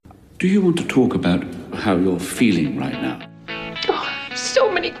Do you want to talk about how you're feeling right now? Oh,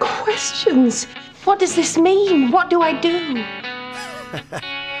 so many questions. What does this mean? What do I do?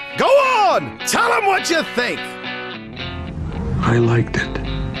 Go on! Tell them what you think! I liked it.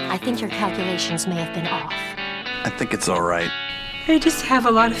 I think your calculations may have been off. I think it's all right. I just have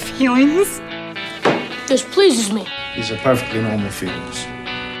a lot of feelings. This pleases me. These are perfectly normal feelings.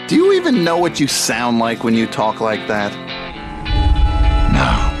 Do you even know what you sound like when you talk like that?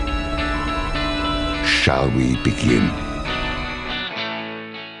 Now, shall we begin?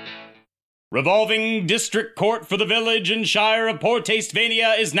 Revolving District Court for the Village and Shire of Poor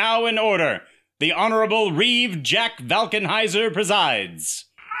Tastevania is now in order. The Honorable Reeve Jack Valkenheiser presides.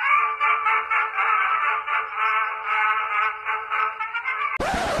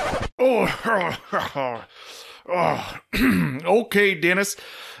 Okay, Dennis.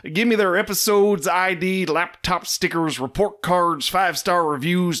 Give me their episodes, ID, laptop stickers, report cards, 5-star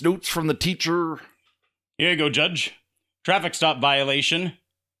reviews, notes from the teacher. Here you go, Judge. Traffic stop violation.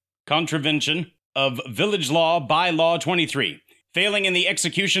 Contravention of Village Law Bylaw 23. Failing in the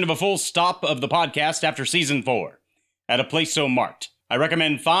execution of a full stop of the podcast after Season 4. At a place so marked. I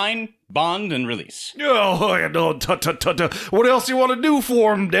recommend fine, bond, and release. Oh, no, what else you want to do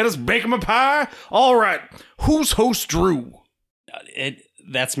for him, Dennis? Bake him a pie? All right. Who's host Drew?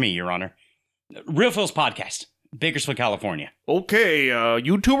 That's me, Your Honor. Real Phil's podcast. Bakersfield, California. Okay,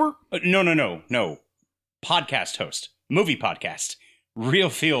 YouTuber? No. Podcast host. Movie podcast. Real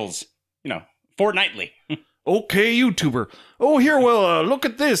Phil's, fortnightly. Okay, YouTuber. Oh, here, well, look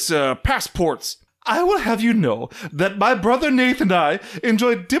at this, passports. I will have you know that my brother Nathan and I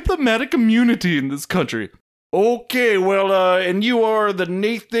enjoy diplomatic immunity in this country. Okay, well, and you are the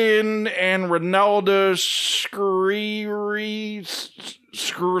Nathan and Ronaldo Shizwi?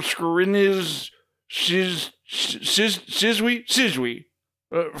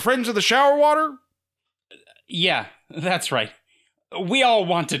 Friends of the shower water? Yeah, that's right. We all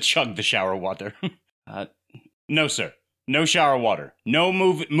want to chug the shower water. No, sir. No shower water. No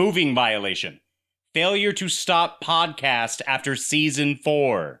moving violation. Failure to stop podcast after Season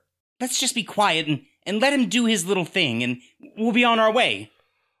 4. Let's just be quiet and let him do his little thing, and we'll be on our way.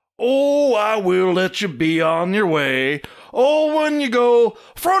 Oh, I will let you be on your way. Oh, when you go,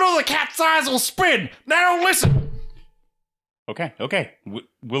 Frodo the cat's eyes will spin. Now listen. Okay.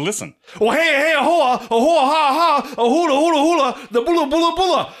 We'll listen. Oh, hey, ahoa, ha, a hula, the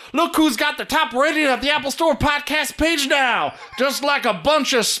bula. Look who's got the top rating at the Apple Store podcast page now. Just like a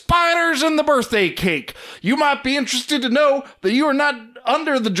bunch of spiders in the birthday cake. You might be interested to know that you are not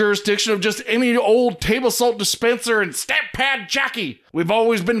under the jurisdiction of just any old table salt dispenser and stamp pad jockey. We've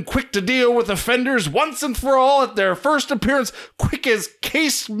always been quick to deal with offenders once and for all at their first appearance, quick as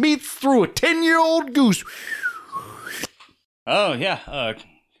case meats through a 10-year-old goose. Oh, yeah.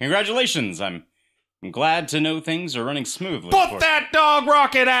 Congratulations. I'm glad to know things are running smoothly. Put that dog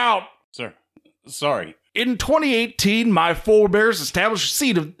rocket out! Sir, sorry. In 2018, my forebears established a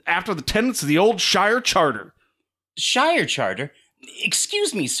seat after the tenets of the old Shire Charter. Shire Charter?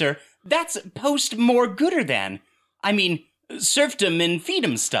 Excuse me, sir. That's post more gooder than. I mean, serfdom and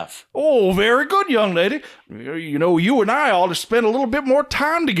feedom stuff. Oh, very good, young lady. You know, you and I ought to spend a little bit more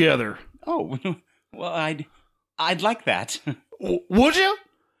time together. Oh, well, I'd like that. Would you?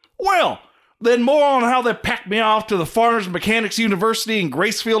 Well, then more on how they packed me off to the Farmers Mechanics University in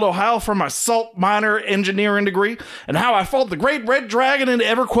Gracefield, Ohio for my salt miner engineering degree, and how I fought the Great Red Dragon in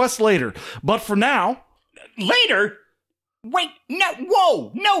EverQuest later. But for now... Later? Wait,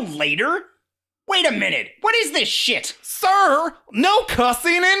 no, later. Wait a minute, what is this shit? Sir, no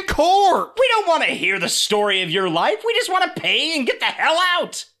cussing in court. We don't want to hear the story of your life. We just want to pay and get the hell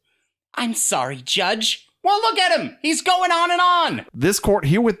out. I'm sorry, Judge. Well, look at him. He's going on and on. This court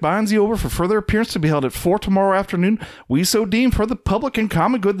herewith binds you over for further appearance to be held at 4 tomorrow afternoon. We so deem for the public and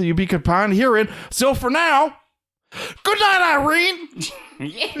common good that you be confined herein. So for now, good night, Irene.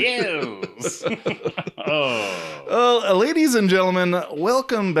 Yes. Ladies and gentlemen,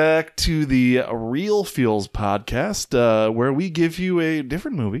 welcome back to the Real Feels podcast, where we give you a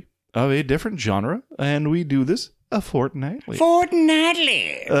different movie of a different genre, and we do this fortnightly.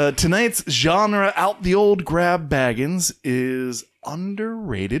 Tonight's genre out the old grab baggins is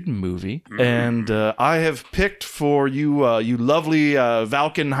underrated movie, and I have picked for you, you lovely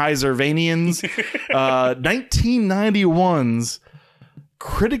Valkenheiser-vanians, 1991's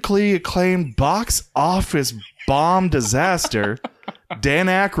critically acclaimed box office bomb disaster, Dan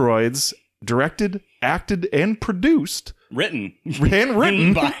Aykroyd's directed, acted, and produced, written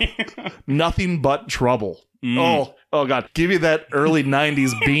by Nothing But Trouble. Oh God. Give me that early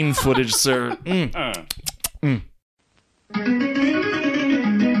 90s bean footage, sir.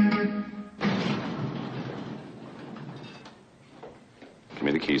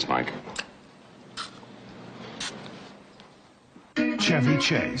 keys, Mike. Chevy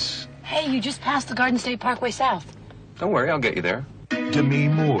Chase. Hey, you just passed the Garden State Parkway South. Don't worry, I'll get you there. Demi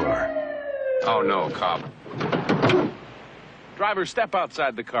Moore. Oh, no, cop. Driver, step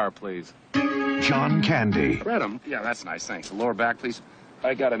outside the car, please. John Candy. Brenham? Yeah, that's nice, thanks. The lower back, please.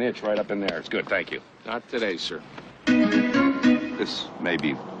 I got an itch right up in there. It's good, thank you. Not today, sir. This may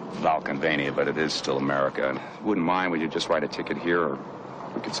be Valkenvania, but it is still America. And wouldn't mind, would you just write a ticket here, or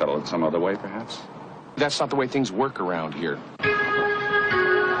we could settle it some other way, perhaps? That's not the way things work around here.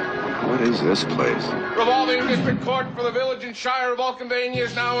 What is this place? Revolving District Court for the Village and Shire of Vulcanvania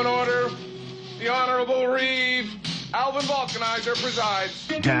is now in order. The Honorable Reeve Alvin Vulcanizer presides.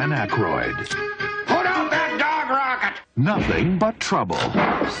 Dan Aykroyd. Put out that dog rocket! Nothing but trouble.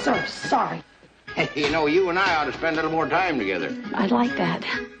 So sorry. Hey, you know, you and I ought to spend a little more time together. I'd like that.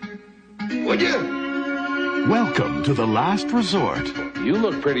 Would you? Welcome to the last resort. You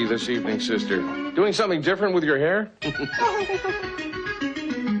look pretty this evening, sister. Doing something different with your hair?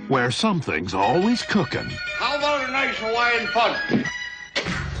 Where something's always cooking. How about a nice Hawaiian punch?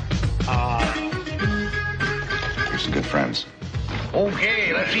 You're some good friends.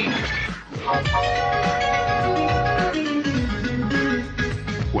 Okay, let's eat.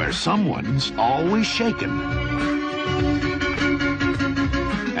 Where someone's always shaken.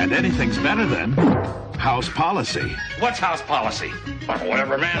 And anything's better than house policy. What's house policy? But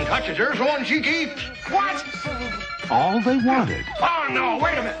whatever man touches her's the one she keeps. What? All they wanted Oh, no,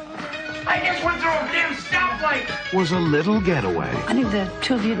 wait a minute. I just went through a damn stoplight. was a little getaway. I think the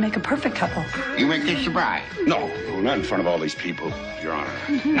two of you'd make a perfect couple. You make this your bride. No, not in front of all these people, Your Honor.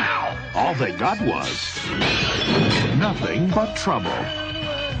 Now. All they got was nothing but trouble.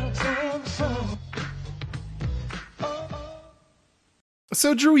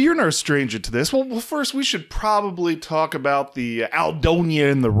 So, Drew, you're no stranger to this. Well, first, we should probably talk about the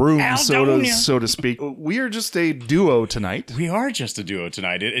Aldonia in the room, so to speak. We are just a duo tonight. We are just a duo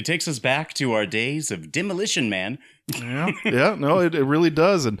tonight. It takes us back to our days of Demolition Man. Yeah, no, it really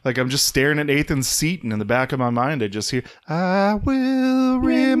does. And like, I'm just staring at Nathan's seat, and in the back of my mind, I just hear, I will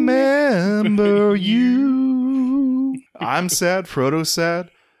remember you. I'm sad. Frodo's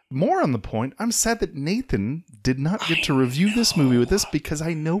sad. More on the point, I'm sad that Nathan did not get to review this movie with us because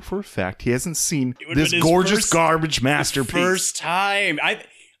I know for a fact he hasn't seen this gorgeous garbage masterpiece. First time.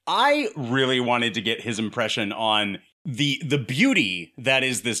 I really wanted to get his impression on the beauty that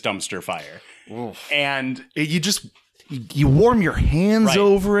is this dumpster fire. Oof. And you warm your hands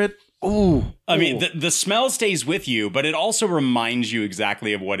over it. Ooh. I mean, the smell stays with you, but it also reminds you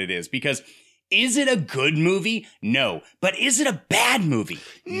exactly of what it is. Because is it a good movie? No. But is it a bad movie?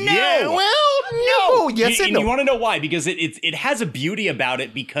 No. Yeah, well, no. Yes and no. You want to know why? Because it has a beauty about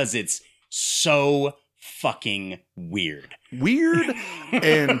it because it's so fucking weird. Weird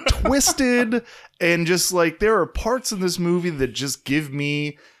and twisted, and just like there are parts in this movie that just give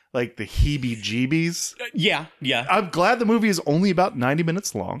me like the heebie-jeebies. Yeah. I'm glad the movie is only about 90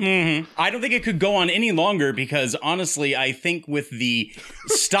 minutes long. Mm-hmm. I don't think it could go on any longer because, honestly, I think with the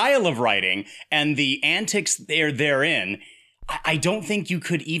style of writing and the antics therein, I don't think you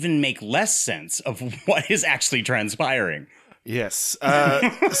could even make less sense of what is actually transpiring. Yes.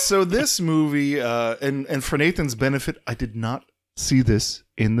 So this movie, and for Nathan's benefit, I did not see this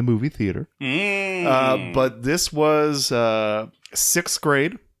in the movie theater. But this was 6th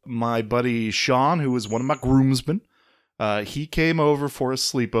grade. My buddy Sean, who was one of my groomsmen, he came over for a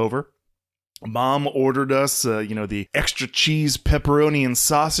sleepover. Mom ordered us, the extra cheese, pepperoni, and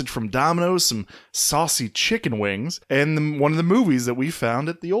sausage from Domino's, some saucy chicken wings, and one of the movies that we found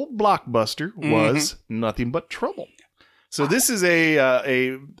at the old Blockbuster was Nothing But Trouble. So this is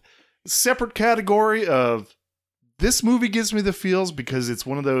a separate category of this movie gives me the feels because it's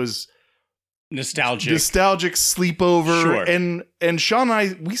one of those nostalgic sleepover. Sure. And Sean and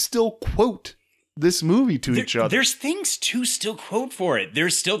I, we still quote this movie to each other. There's things to still quote for it.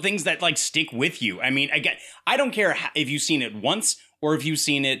 There's still things that like stick with you. I mean, I don't care if you've seen it once or if you've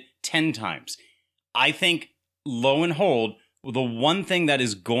seen it 10 times. I think, lo and behold, the one thing that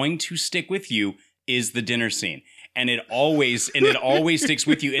is going to stick with you is the dinner scene. And it always sticks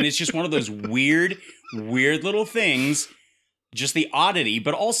with you. And it's just one of those weird little things, just the oddity,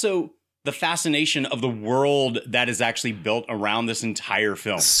 but also the fascination of the world that is actually built around this entire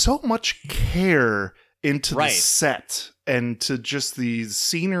film. So much care into the set and to just the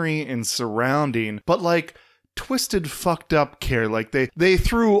scenery and surrounding, but like twisted, fucked up care. Like they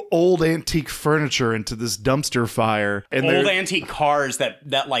threw old antique furniture into this dumpster fire. And old antique cars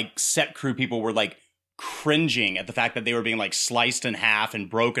that like set crew people were like cringing at the fact that they were being like sliced in half and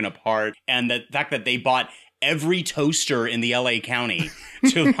broken apart. And the fact that they bought every toaster in the LA County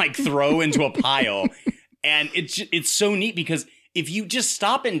to like throw into a pile. And it's so neat because if you just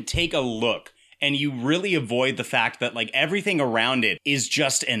stop and take a look and you really avoid the fact that like everything around it is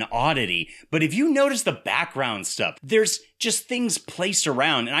just an oddity. But if you notice the background stuff, there's just things placed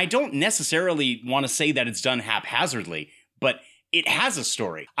around. And I don't necessarily want to say that it's done haphazardly, but it has a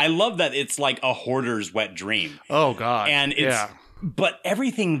story. I love that it's like a hoarder's wet dream. Oh, God. And but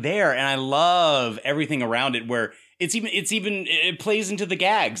everything there, and I love everything around it where it plays into the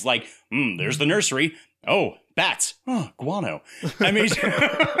gags. Like, there's the nursery. Oh, bats. Oh, guano. I mean,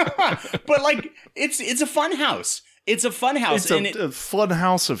 but like, it's a fun house. It's a fun house. It's a fun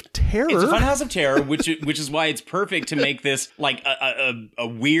house of terror. It's a fun house of terror, which is why it's perfect to make this like a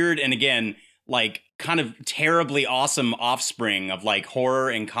weird and again, like kind of terribly awesome offspring of like horror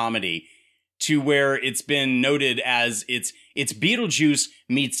and comedy to where it's been noted as it's Beetlejuice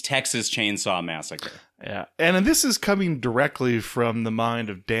meets Texas Chainsaw Massacre. Yeah. And this is coming directly from the mind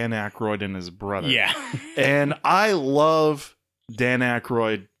of Dan Aykroyd and his brother. Yeah. And I love Dan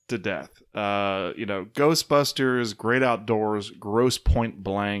Aykroyd to death. Ghostbusters, Great Outdoors, Gross Point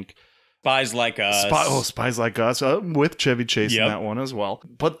Blank. Spies Like Us. Spies Like Us, with Chevy Chase in that one as well.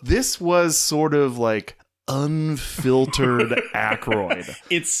 But this was sort of like unfiltered Aykroyd.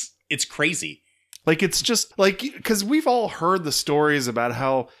 It's crazy. Like, it's just like, because we've all heard the stories about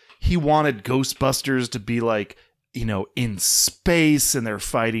how he wanted Ghostbusters to be like, in space and they're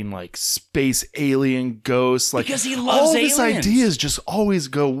fighting like space alien ghosts. Like, because he loves aliens. All these ideas just always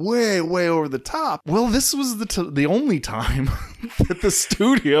go way, way over the top. Well, this was the only time that the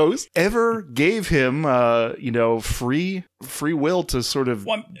studios ever gave him, free will to sort of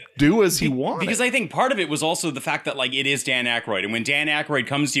do as he wanted. Because I think part of it was also the fact that like it is Dan Aykroyd. And when Dan Aykroyd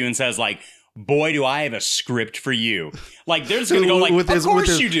comes to you and says like, boy, do I have a script for you. Like, they're just going to go like, of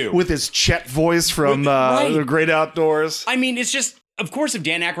course you do. With his Chet voice from The Great Outdoors. I mean, it's just, of course, if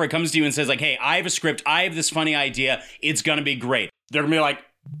Dan Aykroyd comes to you and says like, hey, I have a script, I have this funny idea, it's going to be great. They're going to be like,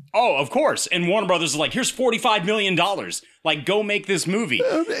 oh, of course. And Warner Brothers is like, here's $45 million. Like, go make this movie.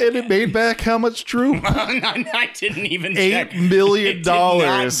 And it made back how much, Drew? I didn't even check. $8 million. It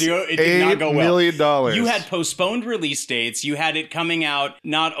did not go well. $8 million. You had postponed release dates. You had it coming out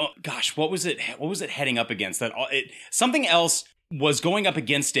what was it? What was it heading up against? Something else was going up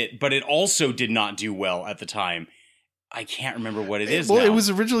against it, but it also did not do well at the time. I can't remember what it is now. Well, it was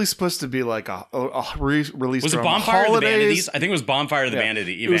originally supposed to be like a release was around it Bonfire the of the Vanities? I think it was Bonfire of the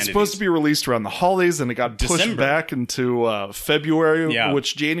Vanities. It was supposed to be released around the holidays, and it got pushed back into February,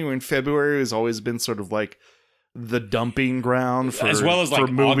 which January and February has always been sort of like the dumping ground for, as well as like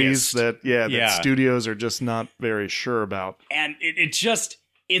for movies August. that studios are just not very sure about. And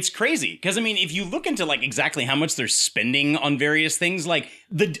it's crazy because I mean, if you look into like exactly how much they're spending on various things, like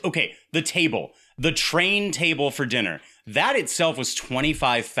the table. The train table for dinner. That itself was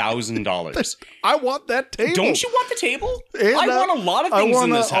 $25,000. I want that table. Don't you want the table? And, I want a lot of things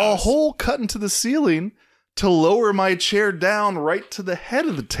in this house. A hole cut into the ceiling to lower my chair down right to the head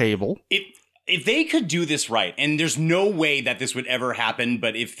of the table. If they could do this right, and there's no way that this would ever happen,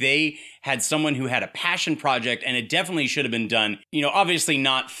 but if they had someone who had a passion project, and it definitely should have been done, obviously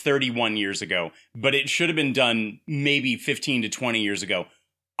not 31 years ago, but it should have been done maybe 15 to 20 years ago.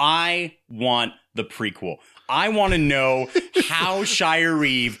 I want the prequel. I want to know how Shia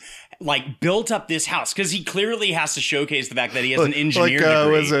Reeve built up this house, because he clearly has to showcase the fact that he has an engineer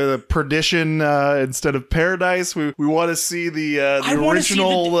degree. Was it a perdition instead of paradise? We want to see the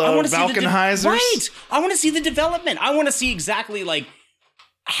original Valkenheisers. Right. I want to see the development. I want to see exactly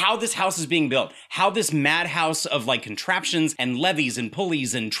how this house is being built, how this madhouse of contraptions and levees and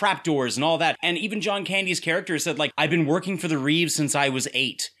pulleys and trapdoors and all that. And even John Candy's character said I've been working for the Reeves since I was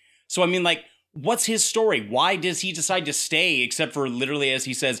 8. So I mean, what's his story? Why does he decide to stay except for literally, as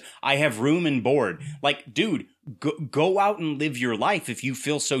he says, I have room and board? Dude, go out and live your life if you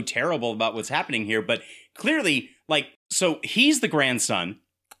feel so terrible about what's happening here. But clearly, so he's the grandson.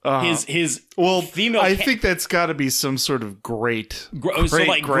 His female. I think that's got to be some sort of great grandson.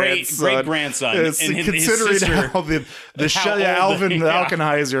 Considering his sister, how the Alvin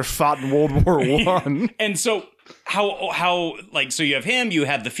Valkenheiser fought in World War I. And so so you have him, you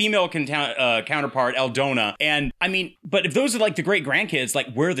have the female counterpart Eldona, and I mean, but if those are the great grandkids,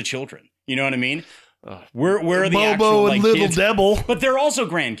 where are the children? You know what I mean? Where are the Bobo actual and Little kids? Devil? But they're also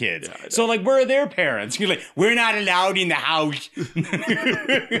grandkids. Yeah, so where are their parents? You're we're not allowed in the house.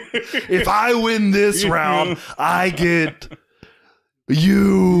 If I win this round, I get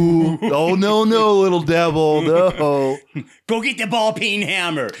you. Oh no, Little Devil, no. Go get the ball peen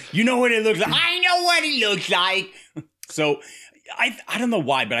hammer. You know what it looks like. I know what it looks like. So I don't know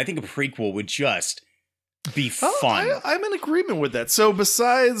why, but I think a prequel would just be fun. I'm in agreement with that. So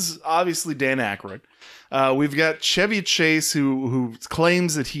besides, obviously, Dan Aykroyd, we've got Chevy Chase, who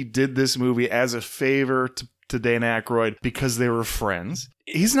claims that he did this movie as a favor to Dan Aykroyd because they were friends.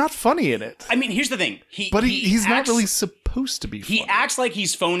 He's not funny in it. I mean, here's the thing. He's not really supposed to be funny. He acts like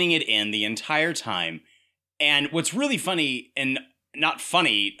he's phoning it in the entire time. And what's really funny, and not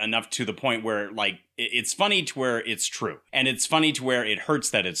funny enough to the point where, like, it's funny to where it's true. And it's funny to where it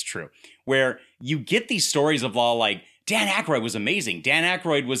hurts that it's true. Where you get these stories of all, like, Dan Aykroyd was amazing. Dan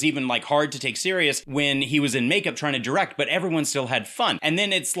Aykroyd was even, like, hard to take serious when he was in makeup trying to direct, but everyone still had fun. And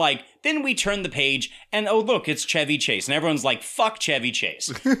then it's like, then we turn the page and, oh, look, it's Chevy Chase. And everyone's like, fuck Chevy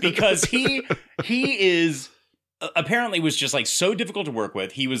Chase. Because he is... apparently was just, like, so difficult to work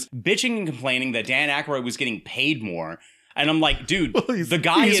with. He was bitching and complaining that Dan Aykroyd was getting paid more. And I'm like, dude, the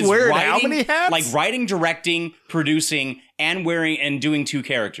guy is wearing writing, how many hats? like, writing, directing, producing, and wearing and doing 2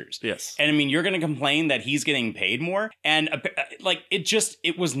 characters. Yes. And I mean, you're going to complain that he's getting paid more? And like,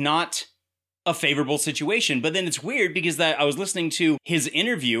 it was not a favorable situation. But then it's weird because that I was listening to his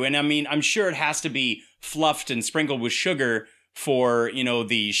interview, and I mean, I'm sure it has to be fluffed and sprinkled with sugar for, you know,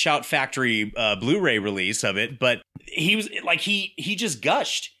 the Shout Factory Blu-ray release of it. But he was like, he just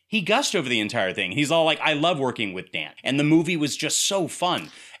gushed. He gushed over the entire thing. He's all like, I love working with Dan. And the movie was just so fun.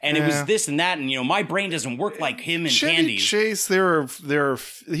 And it was this and that. And, you know, my brain doesn't work like him and Chevy Candy's. Chase, I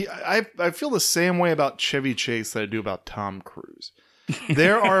feel the same way about Chevy Chase that I do about Tom Cruise.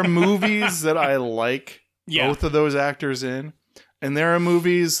 There are movies that I like both of those actors in. And there are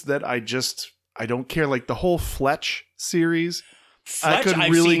movies that I don't care. Like the whole Fletch series. Fletch, I couldn't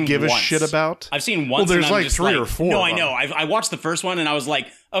I've really seen give a once. shit about. I've seen once. Well, there's and I'm like just 3 or 4. No, I know. I watched the first one and I was like,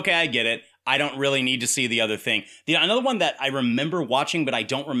 okay, I get it. I don't really need to see the other thing. Another one that I remember watching, but I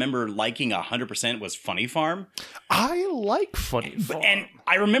don't remember liking 100% was Funny Farm. I like Funny Farm. And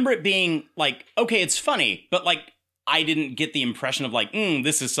I remember it being like, okay, it's funny, but like, I didn't get the impression of like,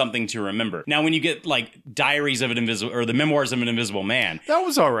 this is something to remember. Now, when you get like Diaries of an Invisible or the Memoirs of an Invisible Man, that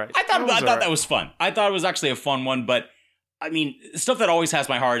was all right. I thought that was fun. I thought it was actually a fun one, but I mean, stuff that always has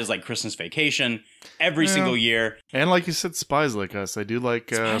my heart is like Christmas Vacation every single year. And like you said, Spies Like Us. I do like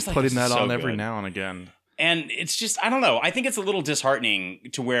putting that on every now and again. And it's just, I don't know. I think it's a little disheartening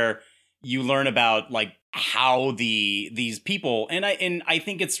to where you learn about like how these people, and I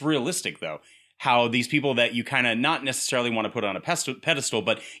think it's realistic though, how these people that you kind of not necessarily want to put on a pedestal,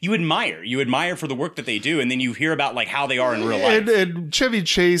 but you admire for the work that they do. And then you hear about like how they are in real life. And Chevy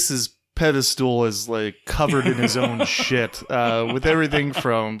Chase's pedestal is like covered in his own shit with everything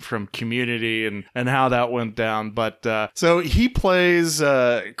from Community and how that went down. But so he plays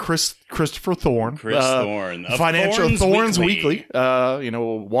Christopher Thorne, Thorne, of Financial Thorne's Weekly,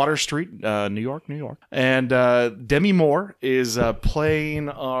 Water Street, New York, and Demi Moore is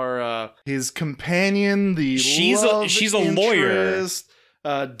playing his companion, she's a lawyer.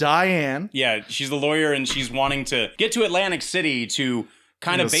 Diane. Yeah, she's a lawyer and she's wanting to get to Atlantic City to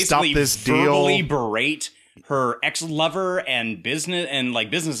kind of basically verbally berate her ex-lover and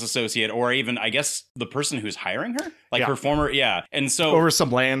business associate, or even I guess the person who's hiring her, like her former, and so over some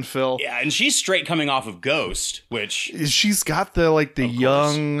landfill, and she's straight coming off of Ghost, which she's got the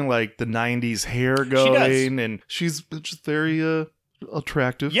young like the 90s hair going, and she's just very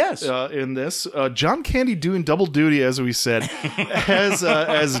attractive. Yes, in this, John Candy doing double duty, as we said,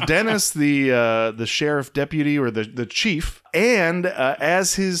 as Dennis, the sheriff deputy or the chief, and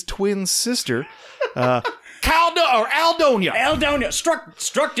as his twin sister, Aldonia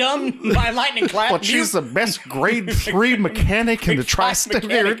struck dumb by lightning clap. But she's the best grade 3 mechanic in the tri-state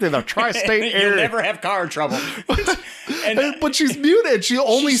area. You'll never have car trouble. But she's muted. She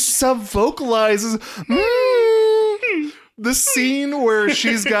only sub-vocalizes. The scene where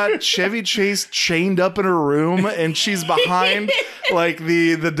she's got Chevy Chase chained up in her room and she's behind like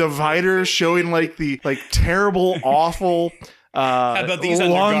the divider showing like the terrible, awful about these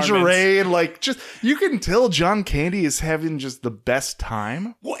lingerie, and like just you can tell John Candy is having just the best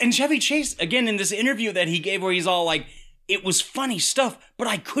time. Well, and Chevy Chase again in this interview that he gave where he's all like, it was funny stuff, but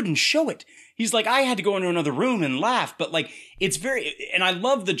I couldn't show it. He's like, I had to go into another room and laugh, but like, it's very, and I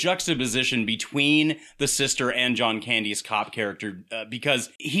love the juxtaposition between the sister and John Candy's cop character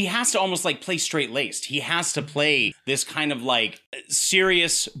because he has to almost like play straight-laced. He has to play this kind of like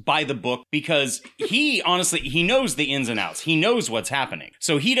serious by the book because he honestly, he knows the ins and outs. He knows what's happening.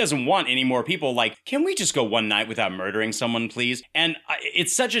 So he doesn't want any more people like, can we just go one night without murdering someone, please? And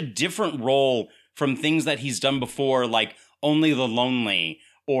it's such a different role from things that he's done before, like Only the Lonely,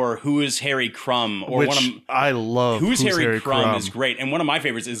 or Who is Harry Crumb? Or Which I love. Who's Harry Crumb is great. And one of my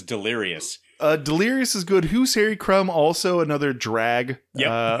favorites is Delirious. Delirious is good. Who's Harry Crumb? Also another drag.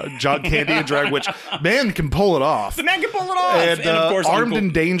 John Candy and drag, which man can pull it off. The man can pull it off. And of course, Armed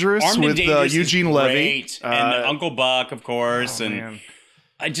and Dangerous with Eugene Levy. And Uncle Buck, of course. Man.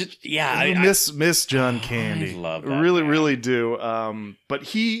 I just, I miss John Candy. I love that. Really, really do. But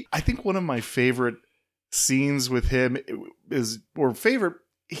I think one of my favorite scenes with him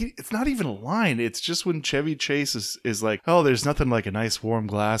it's not even a line. It's just when Chevy Chase is like, oh, there's nothing like a nice warm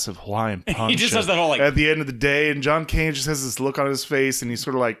glass of Hawaiian punch. He just has that whole like at the end of the day, and John Candy just has this look on his face, and he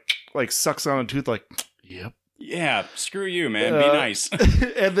sort of like sucks on a tooth, like, yep. Yeah, screw you, man. Be nice.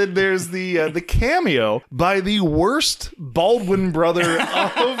 And then there's the cameo by the worst Baldwin brother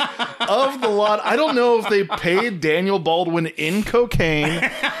of the lot. I don't know if they paid Daniel Baldwin in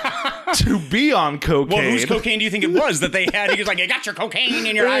cocaine to be on cocaine. Well, whose cocaine do you think it was that they had? He was like, you got your cocaine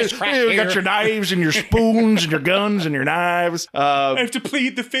and your eyes cracked here. You got your knives and your spoons and your guns and your knives. I have to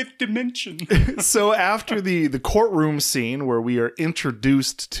plead the fifth dimension. So after the courtroom scene where we are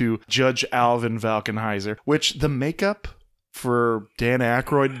introduced to Judge Alvin Valkenheiser, which the makeup for Dan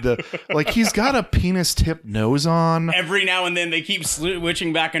Aykroyd, he's got a penis tip nose on. Every now and then they keep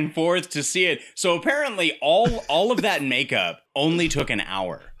switching back and forth to see it. So apparently all of that makeup only took an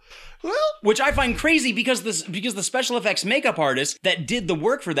hour. Well, which I find crazy because the special effects makeup artist that did the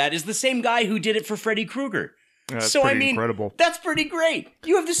work for that is the same guy who did it for Freddy Krueger. That's pretty incredible. That's pretty great.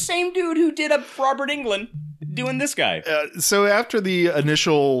 You have the same dude who did up Robert Englund doing this guy. So after the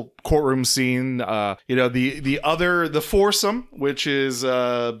initial courtroom scene, the foursome, which is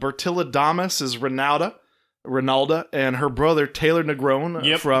Bertilla Damas is Ronalda, and her brother Taylor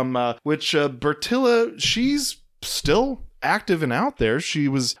Negron from which Bertilla, she's still active and out there. She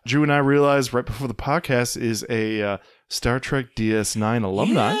was, Drew and I realized right before the podcast, is a Star Trek DS9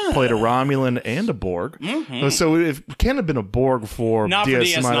 alumni. Played a Romulan and a Borg. Mm-hmm. So it can't have been a Borg for Not DS9.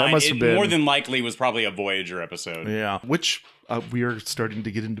 For DS9. That must have been more than likely was probably a Voyager episode. Yeah, which we are starting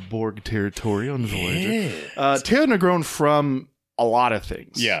to get into Borg territory on Voyager. Taylor Negron from a lot of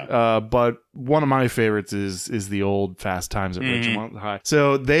things. Yeah. But one of my favorites is the old Fast Times at Ridgemont High.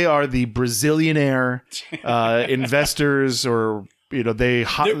 So they are the Brazilianaire investors, or they're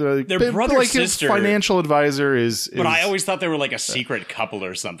brother like sister. His financial advisor is. But I always thought they were like a secret couple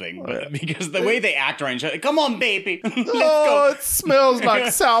or something, because the way they act around each other. Come on, baby. Let's go. It smells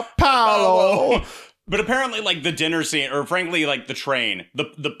like Sao Paulo. But apparently, like the dinner scene, or frankly, like the train,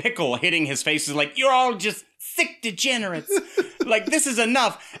 the pickle hitting his face is like, you're all just sick degenerates. Like, this is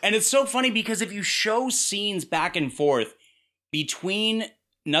enough. And it's so funny because if you show scenes back and forth between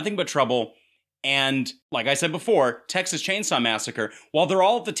Nothing But Trouble and, like I said before, Texas Chainsaw Massacre, while they're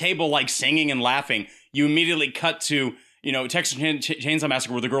all at the table, like, singing and laughing, you immediately cut to, Texas Chainsaw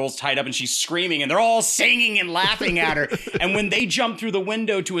Massacre, where the girl's tied up and she's screaming and they're all singing and laughing at her. And when they jump through the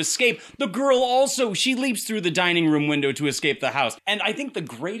window to escape, the girl also, she leaps through the dining room window to escape the house. And I think the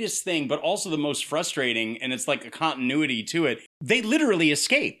greatest thing, but also the most frustrating, and it's like a continuity to it, they literally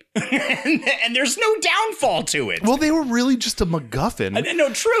escape. and there's no downfall to it. Well, they were really just a MacGuffin.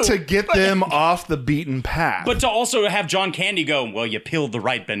 No, true. To get them off the beaten path. But to also have John Candy go, well, you peeled the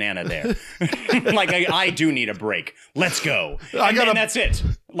right banana there. Like, I do need a break. Let's go. And that's it.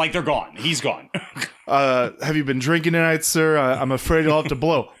 Like, they're gone. He's gone. Have you been drinking tonight, sir? I'm afraid you'll have to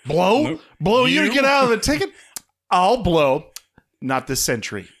blow. Blow? Blow you to get out of the ticket? I'll blow. Not this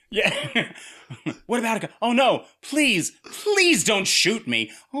century. Yeah. What about it? Oh, no. Please don't shoot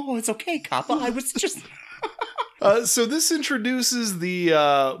me. Oh, it's okay, Kappa. I was just... So this introduces the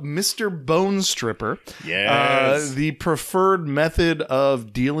Mr. Bone Stripper. Yes. The preferred method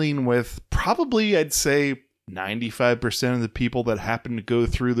of dealing with probably, I'd say, 95% of the people that happen to go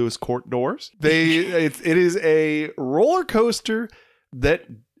through those court doors. It is a roller coaster that,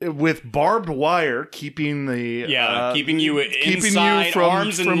 with barbed wire, keeping you inside, from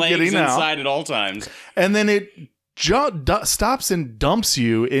arms and legs inside out at all times, and then it stops and dumps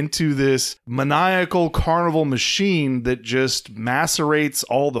you into this maniacal carnival machine that just macerates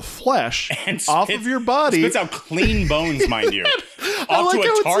all the flesh off of your body. Spits out clean bones, mind you, off to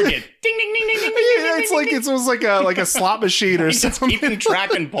a target. Ding ding ding ding ding. It's almost like a slot machine or something. Keeping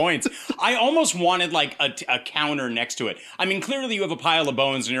track and points. I almost wanted like a counter next to it. I mean, clearly you have a pile of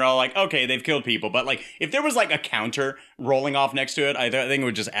bones and you're all like, okay, they've killed people. But like, if there was like a counter rolling off next to it, I think it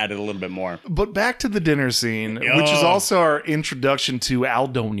would just add it a little bit more. But back to the dinner scene, which is also our introduction to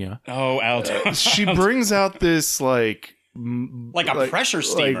Aldonia. Oh, Aldonia. She brings out this like a pressure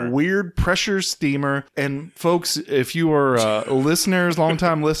steamer, like weird pressure steamer. And folks, if you are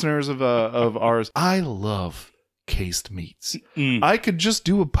longtime listeners of ours, I love cased meats. I could just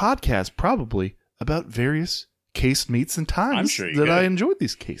do a podcast probably about various cased meats and times I'm sure you that could. I enjoyed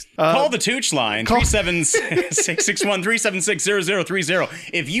these cased. Call the Tooch line, 376-661-376-0030.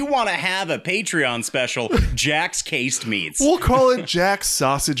 If you want to have a Patreon special, Jack's Cased Meats. We'll call it Jack's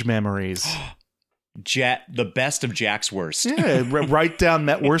Sausage Memories. The best of Jack's worst. Yeah, right down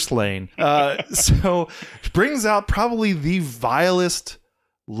Met Worst Lane. So brings out probably the vilest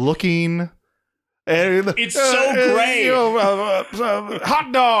looking. It's so great.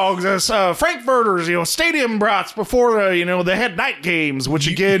 Hot dogs, frankfurters, stadium brats before they had night games, which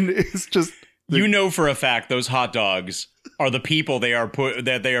again is just. You know for a fact those hot dogs are the people they are putting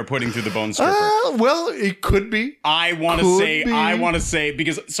through the bone stripper. Well, it could be. I want to say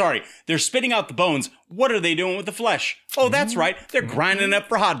because they're spitting out the bones. What are they doing with the flesh? Oh, that's right. They're grinding it up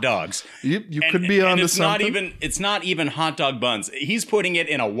for hot dogs. You could be onto something. It's not even hot dog buns. He's putting it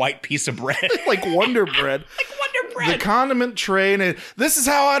in a white piece of bread. Like Wonder Bread. The condiment tray, and this is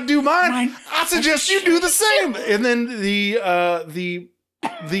how I do mine. I suggest you do the same. And then the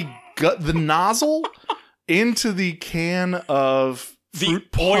nozzle into the can of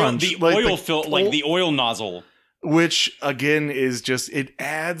fruit punch, the oil nozzle, which again is just it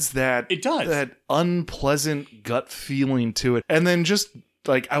adds that unpleasant gut feeling to it, and then just.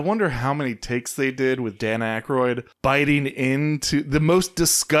 Like, I wonder how many takes they did with Dan Aykroyd biting into the most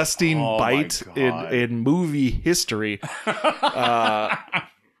disgusting bite in movie history. Good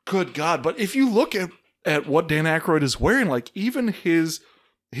God. But if you look at what Dan Aykroyd is wearing, like, even his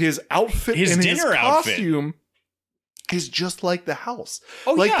outfit and his costume is just like the house.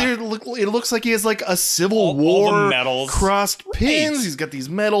 Oh, like it looks like he has like a Civil War crossed pins. Right. He's got these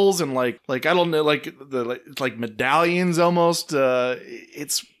medals and like I don't know, like medallions almost.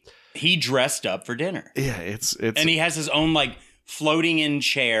 He dressed up for dinner. Yeah, it's and he has his own like floating in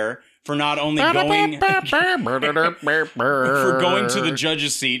chair for not only going for going to the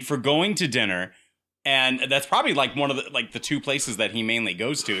judge's seat, for going to dinner. And that's probably like one of the two places that he mainly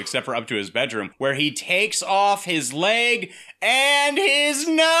goes to, except for up to his bedroom, where he takes off his leg and his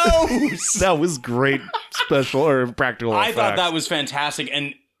nose. That was great special or practical effects. I thought that was fantastic.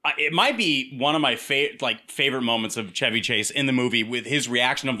 And it might be one of my favorite moments of Chevy Chase in the movie with his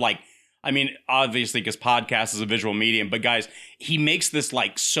reaction of like, I mean, obviously because podcast is a visual medium, but guys, he makes this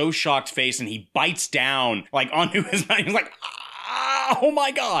like so shocked face and he bites down like onto his knife. He's like, oh my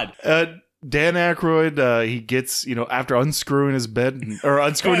God. Dan Aykroyd, he gets, after unscrewing his bed or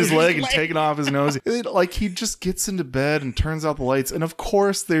unscrewing his leg and taking off his nose, like he just gets into bed and turns out the lights. And of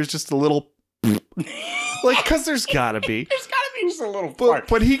course, there's just a little, because there's gotta be. There's gotta be just a little part.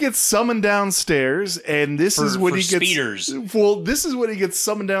 But he gets summoned downstairs, and this is what he gets. Speeders. Well, this is what he gets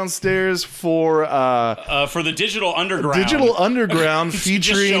summoned downstairs for the Digital Underground. Digital Underground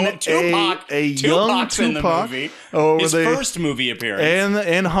featuring a young Tupac in the movie. His first movie appearance.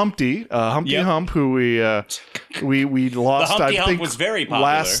 And Humpty Hump, who we lost. The Humpty I Hump think was very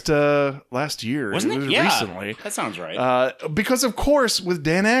popular last year, wasn't it? Yeah, recently. That sounds right. Because of course, with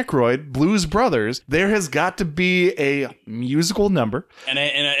Dan Aykroyd, Blues Brothers, there has got to be a musical number, and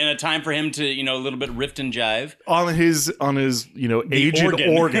a time for him to a little bit riff and jive on his aged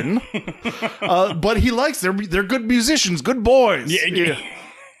organ. But he likes they're good musicians, good boys. Yeah.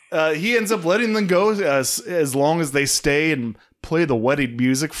 He ends up letting them go as long as they stay and play the wedding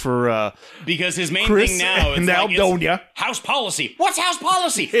music for because his main Chris thing now and Aldonia. House policy. What's house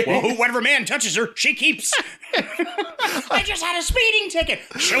policy? Well, whatever man touches her, she keeps. I just had a speeding ticket.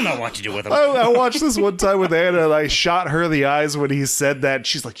 She'll know what to do with him. I watched this one time with Anna, and I shot her in the eyes when he said that.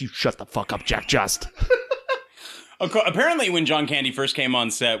 She's like, "You shut the fuck up, Jack Just." Apparently, when John Candy first came on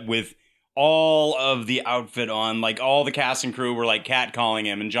set with all of the outfit on, like all the cast and crew were like catcalling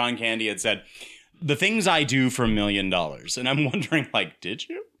him, and John Candy had said, "The things I do for $1 million." And I'm wondering, like, did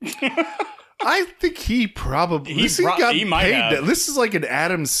you? I think he probably he might have. This is like an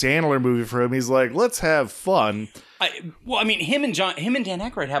Adam Sandler movie for him. He's like, let's have fun. Him and Dan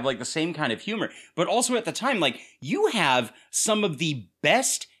Aykroyd have like the same kind of humor, but also at the time, like you have some of the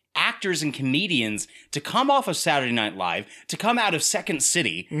best actors and comedians to come off of Saturday Night Live, to come out of Second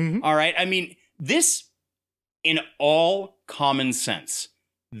City. Mm-hmm. All right, I mean, this, in all common sense,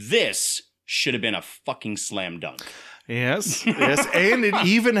 this should have been a fucking slam dunk. Yes. And it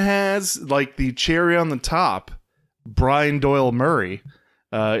even has, like, the cherry on the top, Brian Doyle Murray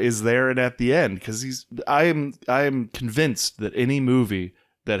is there and at the end, because I am convinced that any movie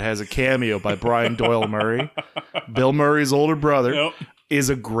that has a cameo by Brian Doyle Murray, Bill Murray's older brother, is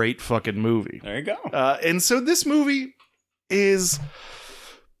a great fucking movie. There you go. And so this movie is...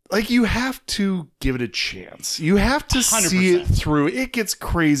 like, you have to give it a chance. You have to 100%. See it through. It gets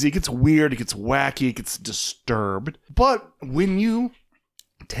crazy. It gets weird. It gets wacky. It gets disturbed. But when you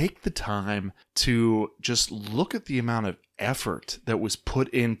take the time to just look at the amount of effort that was put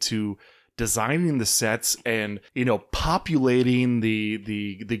into designing the sets and, populating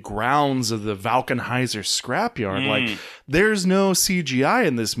the grounds of the Valkenheiser scrapyard. Like, there's no CGI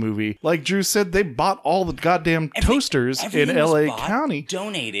in this movie. Like Drew said, they bought all the goddamn toasters in LA County.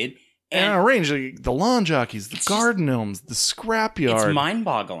 Donated. And arranged the lawn jockeys, the garden gnomes, the scrapyard. It's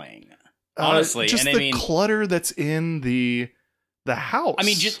mind-boggling, honestly. Just and the clutter that's in the house. I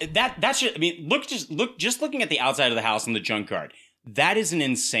mean, that's just. I mean, just looking at the outside of the house and the junkyard. That is an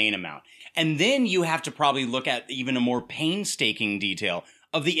insane amount. And then you have to probably look at even a more painstaking detail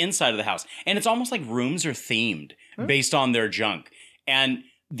of the inside of the house. And it's almost like rooms are themed based on their junk. And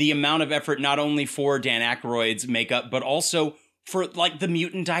the amount of effort not only for Dan Aykroyd's makeup, but also for like the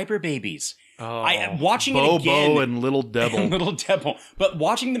mutant diaper babies. Watching it again, Bobo and Little Devil. But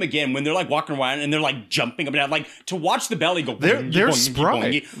watching them again when they're like walking around and they're like jumping up and down, like to watch the belly go. They're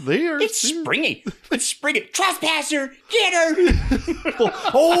spry. It's springy. It's springy. Trespasser, get her.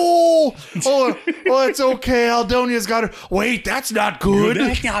 It's okay. Aldonia's got her. Wait, that's not good.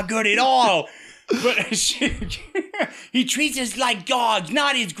 That's not good at all. But he treats us like dogs,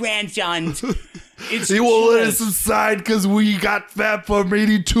 not his grandsons. He won't let us inside because we got fat from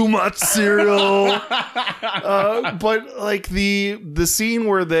eating too much cereal. But like the scene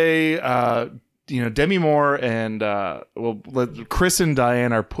where they, Demi Moore and Chris and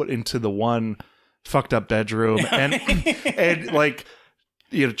Diane are put into the one fucked up bedroom, and like.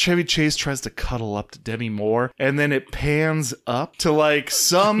 Chevy Chase tries to cuddle up to Demi Moore, and then it pans up to like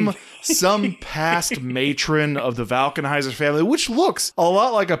some past matron of the Valkenheiser family, which looks a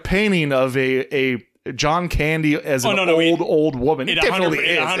lot like a painting of a John Candy as an old woman. It definitely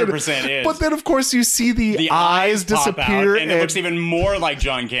is. 100% is. But then, of course, you see the eyes disappear, and it looks even more like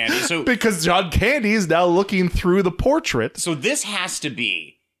John Candy. So because John Candy is now looking through the portrait. So this has to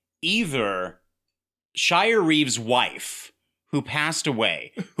be either Shia Reeves' wife, who passed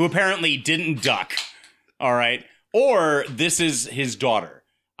away, who apparently didn't duck, all right? Or this is his daughter.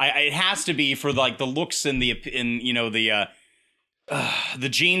 It has to be for like the looks and the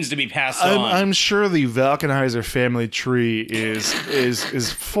genes to be passed on. I'm sure the Valkenheiser family tree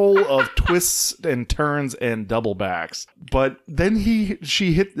is full of twists and turns and double backs. But then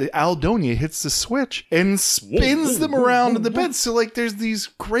Aldonia hits the switch and spins them around in the bed. So like there's these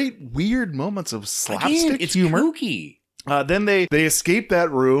great weird moments of slapstick it's humor. Kooky. Then they escape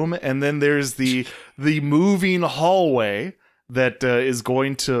that room, and then there's the moving hallway that is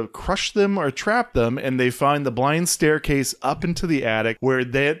going to crush them or trap them, and they find the blind staircase up into the attic, where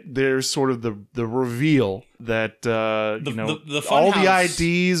there's sort of the reveal that the all house.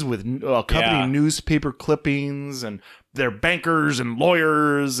 the IDs with accompanying newspaper clippings, and they're bankers and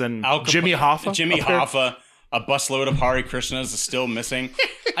lawyers and Jimmy Hoffa. A busload of Hare Krishnas is still missing.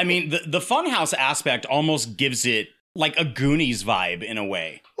 I mean, the funhouse aspect almost gives it like a Goonies vibe in a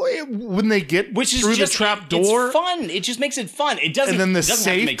way. When they get through the trap door, it's fun. It just makes it fun. It doesn't. And then the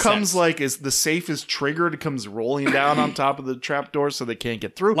safe comes the safe is triggered. It comes rolling down on top of the trap door, so they can't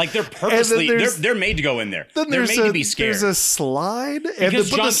get through. Like they're purposely they're made to go in there. They're made to be scared. There's a slide, because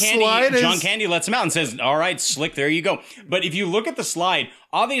John Candy lets them out and says, "All right, Slick, there you go." But if you look at the slide,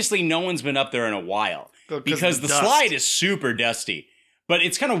 obviously no one's been up there in a while because the slide is super dusty. But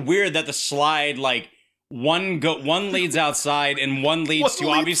it's kind of weird that the slide one leads outside and one leads to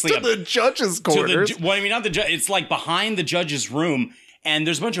obviously the judge's quarters. Not the judge. It's like behind the judge's room, and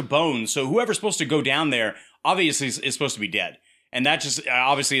there's a bunch of bones. So whoever's supposed to go down there obviously is supposed to be dead, and that just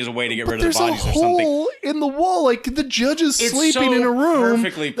obviously is a way to get rid of the bodies or something. There's a hole in the wall, like the judge is sleeping in a room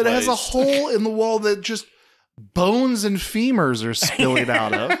that has a hole in the wall that just bones and femurs are spilling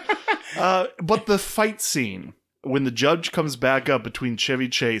out of. But the fight scene, when the judge comes back up between Chevy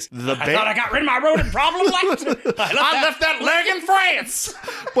Chase, I thought I got rid of my rodent problem. I left that leg in France.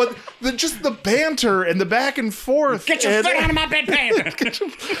 But the banter and the back and forth. Get your foot out of my bedpan.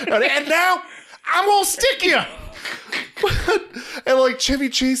 And now I'm gonna stick you. And like Chevy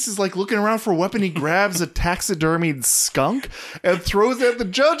Chase is like looking around for a weapon. He grabs a taxidermied skunk and throws it at the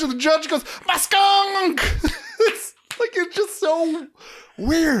judge, and the judge goes, "My skunk!" It's just so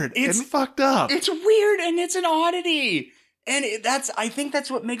weird and fucked up. It's weird and it's an oddity, and I think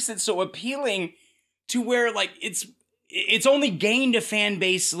that's what makes it so appealing to where like it's only gained a fan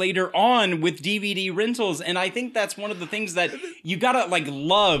base later on with DVD rentals, and I think that's one of the things that you gotta like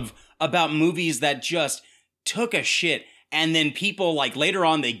love about movies that just took a shit and then people like later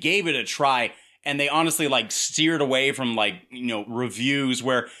on they gave it a try and they honestly like steered away from reviews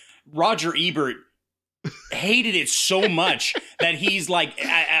where Roger Ebert hated it so much that he's like,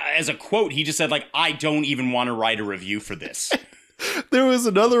 as a quote, he just said like, "I don't even want to write a review for this." There was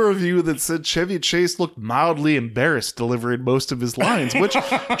another review that said Chevy Chase looked mildly embarrassed delivering most of his lines, which,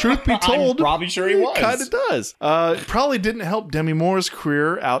 truth be told, I'm probably sure he was. Kind of does. It probably didn't help Demi Moore's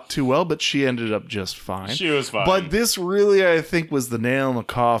career out too well, but she ended up just fine. She was fine. But this really, I think, was the nail in the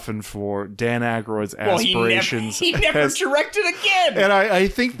coffin for Dan Aykroyd's aspirations. He never directed again. And I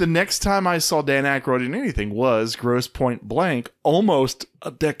think the next time I saw Dan Aykroyd in anything was Grosse Point Blank, almost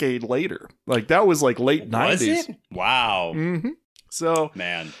a decade later. Like, that was like late 90s. Was it? Wow. Mm-hmm. So,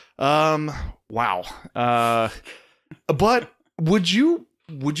 man, wow. But would you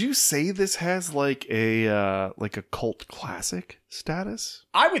say this has like a cult classic status?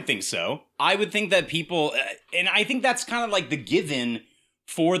 I would think so. I would think that people, and I think that's kind of like the given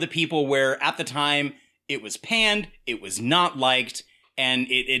for the people where at the time it was panned, it was not liked, and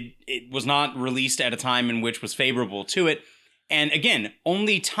it was not released at a time in which was favorable to it. And again,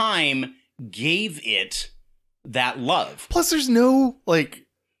 only time gave it that love. Plus, there's no like,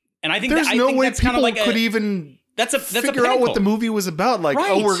 and I think there's no way people like could even that's a figure out what the movie was about. Like,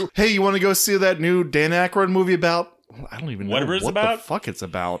 right. Hey, you want to go see that new Dan Aykroyd movie about? I don't even know whatever it's what about. The fuck it's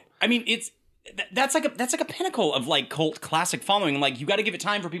about. I mean, that's like a pinnacle of like cult classic following. Like, you got to give it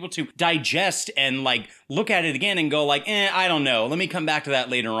time for people to digest and like look at it again and go like, I don't know. Let me come back to that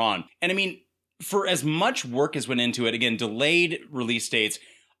later on. And I mean, for as much work as went into it, again, delayed release dates,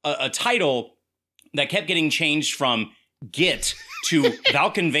 a title that kept getting changed from Git to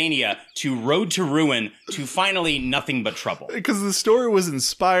Valkenvania to Road to Ruin to finally Nothing But Trouble. Because the story was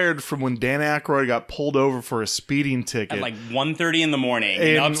inspired from when Dan Aykroyd got pulled over for a speeding ticket. At like 1:30 in the morning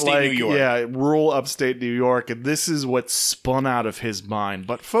in upstate New York. Yeah, rural upstate New York. And this is what spun out of his mind.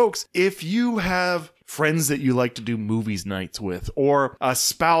 But folks, if you have friends that you like to do movies nights with, or a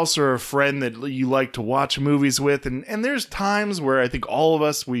spouse or a friend that you like to watch movies with, and there's times where I think all of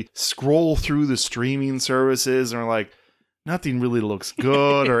us, we scroll through the streaming services and are like, nothing really looks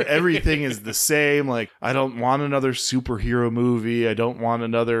good, or everything is the same. Like, I don't want another superhero movie. I don't want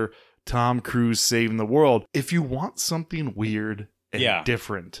another Tom Cruise saving the world. If you want something weird and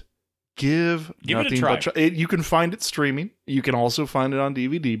different, give it a try. You can find it streaming. You can also find it on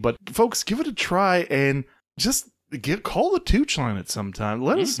DVD. But folks, give it a try and just call the Tooch line at some time.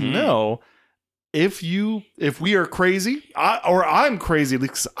 Let us know if we are crazy, or I'm crazy,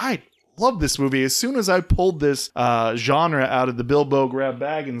 because I love this movie. As soon as I pulled this genre out of the Bilbo grab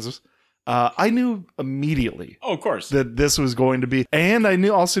Baggins, I knew immediately. Oh, of course. That this was going to be. And I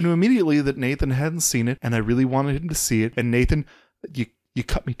also knew immediately that Nathan hadn't seen it, and I really wanted him to see it. And Nathan, you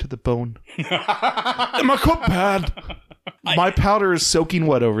cut me to the bone. Am I cut bad? My powder is soaking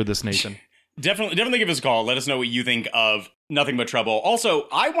wet over this, Nathan. Definitely give us a call. Let us know what you think of Nothing But Trouble. Also,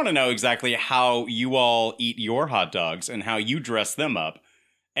 I want to know exactly how you all eat your hot dogs and how you dress them up,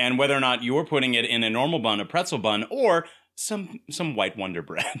 and whether or not you're putting it in a normal bun, a pretzel bun, or some white Wonder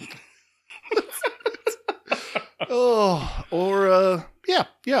Bread.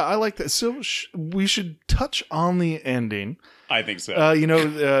 Yeah, I like that. So we should touch on the ending. I think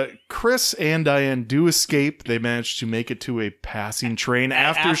so. Chris and Diane do escape. They manage to make it to a passing train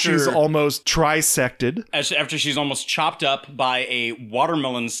after she's almost trisected. After she's almost chopped up by a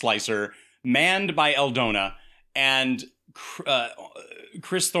watermelon slicer manned by Eldona, and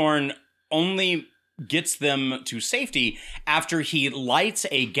Chris Thorne only gets them to safety after he lights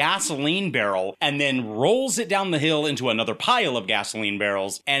a gasoline barrel and then rolls it down the hill into another pile of gasoline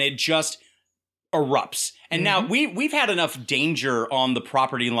barrels, and it just erupts. And now we've had enough danger on the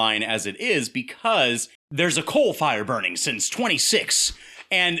property line as it is, because there's a coal fire burning since 26,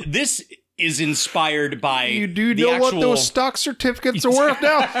 and this is inspired by you do know what those stock certificates are worth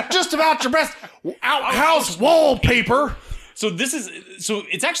now? Just about your best outhouse wallpaper. So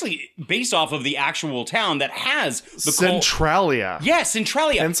it's actually based off of the actual town that has the Centralia. Yes,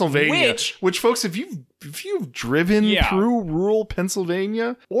 Centralia, Pennsylvania. Which folks, if you've driven through rural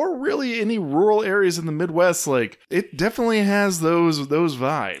Pennsylvania, or really any rural areas in the Midwest, like, it definitely has those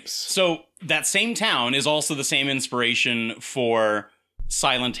vibes. So that same town is also the same inspiration for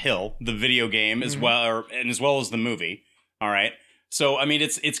Silent Hill, the video game, as well as the movie. All right. So I mean,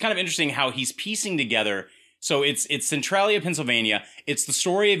 it's kind of interesting how he's piecing together. So it's Centralia, Pennsylvania. It's the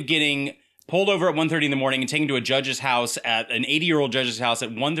story of getting pulled over at 1:30 in the morning and taken to a judge's house, at an 80-year-old judge's house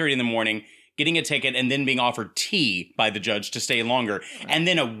at 1:30 in the morning, getting a ticket, and then being offered tea by the judge to stay longer. And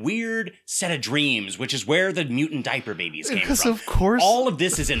then a weird set of dreams, which is where the mutant diaper babies came from. Because of course. All of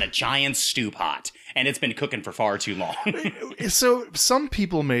this is in a giant stew pot, and it's been cooking for far too long. So some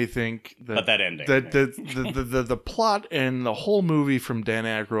people may think that ending. That the plot and the whole movie from Dan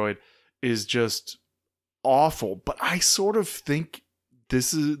Aykroyd is just awful, but I sort of think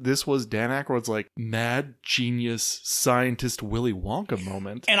this was Dan Aykroyd's like mad genius scientist Willy Wonka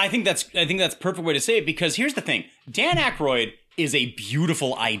moment. And I think that's a perfect way to say it, because here's the thing. Dan Aykroyd is a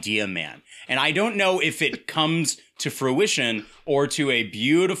beautiful idea man. And I don't know if it comes to fruition or to a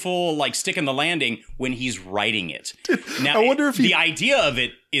beautiful like stick in the landing when he's writing it. Now, I wonder if the idea of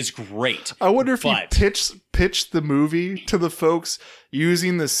it is great. I wonder if he pitched the movie to the folks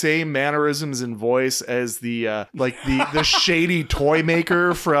using the same mannerisms and voice as the shady toy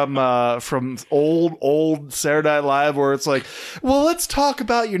maker from old Saturday Night Live, where it's like, well, let's talk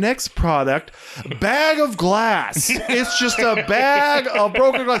about your next product, bag of glass. It's just a bag of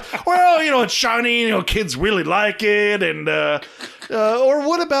broken glass. Well, it's shiny, kids really like it, and or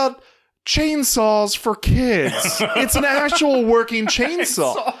what about chainsaws for kids? It's an actual working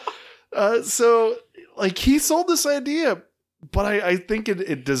chainsaw. So like he sold this idea, but I think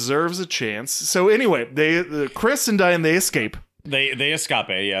it deserves a chance. So anyway, Chris and Diane, they escape. They escape,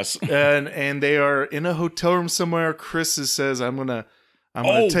 yes. and they are in a hotel room somewhere. Chris says, I'm gonna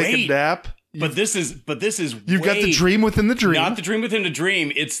take a nap. But this is you've got the dream within the dream. Not the dream within the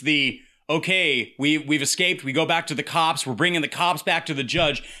dream. It's the okay, we've escaped. We go back to the cops. We're bringing the cops back to the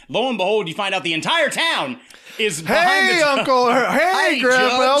judge. Lo and behold, you find out the entire town is behind the judge. Uncle. Hey,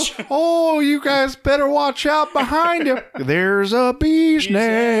 Grandpa. Judge. Oh, you guys better watch out behind you. There's a bee's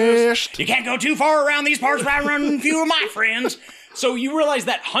nest. You can't go too far around these parts without running a few of my friends. So you realize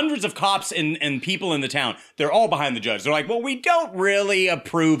that hundreds of cops and people in the town, they're all behind the judge. They're like, well, we don't really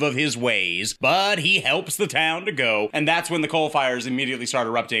approve of his ways, but he helps the town to go. And that's when the coal fires immediately start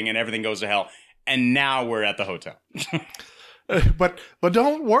erupting and everything goes to hell. And now we're at the hotel. But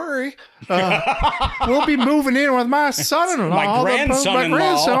don't worry. We'll be moving in with my son-in-law. My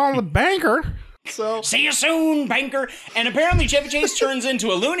grandson-in-law. The banker. So see you soon, banker. And apparently Chevy Chase turns into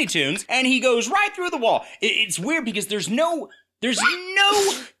a Looney Tunes and he goes right through the wall. It's weird because there's no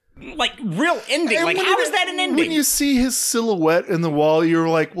like real ending. And like, how is that an ending? When you see his silhouette in the wall, you're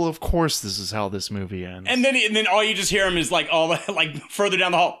like, well, of course this is how this movie ends. And then all you just hear him is like further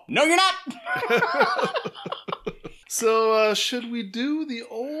down the hall. No, you're not. So should we do the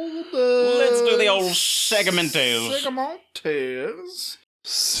old? Let's do the old segmentos.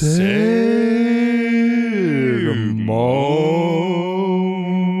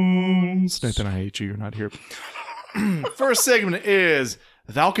 Segments. Nathan, I hate you. You're not here. First segment is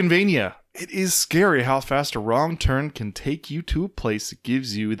Valkenvania. It is scary how fast a wrong turn can take you to a place that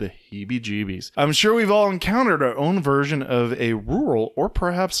gives you the heebie-jeebies. I'm sure we've all encountered our own version of a rural or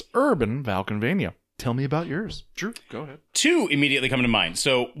perhaps urban Valkenvania. Tell me about yours. Drew, go ahead. Two immediately come to mind.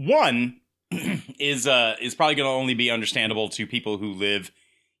 So one is probably going to only be understandable to people who live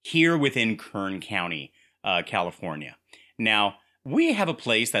here within Kern County, California. Now, we have a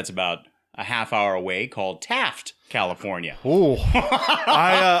place that's about a half hour away called Taft, California. Oh,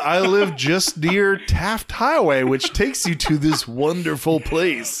 I live just near Taft Highway, which takes you to this wonderful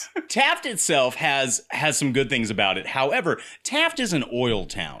place. Taft itself has some good things about it. However, Taft is an oil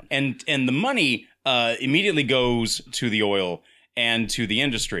town, and the money immediately goes to the oil and to the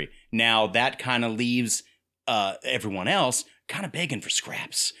industry. Now, that kind of leaves everyone else kind of begging for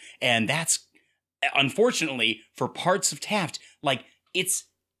scraps. And that's, unfortunately, for parts of Taft, like, it's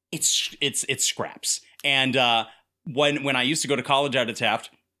scraps. And when I used to go to college out of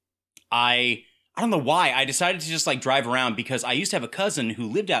Taft, I don't know why, I decided to just like drive around because I used to have a cousin who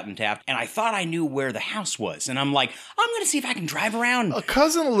lived out in Taft and I thought I knew where the house was. And I'm like, I'm going to see if I can drive around. A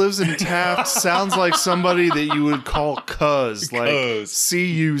cousin that lives in Taft sounds like somebody that you would call cuz, like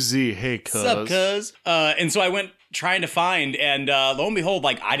C-U-Z. Hey, cuz. What's up, cuz? And so I went trying to find, and lo and behold,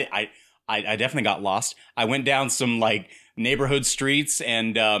 like I definitely got lost. I went down some like neighborhood streets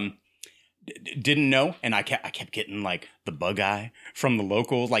and didn't know, and I kept getting like the bug eye from the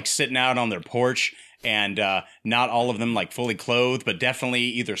locals, like sitting out on their porch, and not all of them like fully clothed, but definitely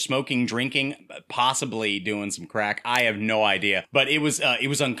either smoking, drinking, possibly doing some crack. I have no idea, but it was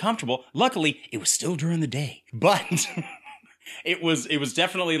uncomfortable. Luckily, it was still during the day, but it was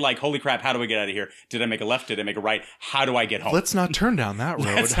definitely like, holy crap, how do I get out of here? Did I make a left? Did I make a right? How do I get home? Let's not turn down that road.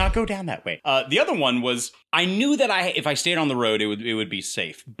 Let's not go down that way. The other one was, I knew that if I stayed on the road, it would be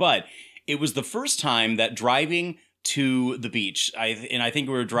safe, but it was the first time that driving to the beach, I think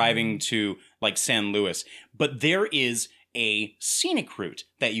we were driving to like San Luis, but there is a scenic route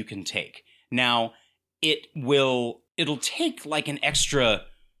that you can take. Now, it'll take like an extra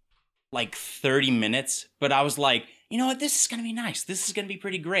like 30 minutes, but I was like, you know what, this is going to be nice. This is going to be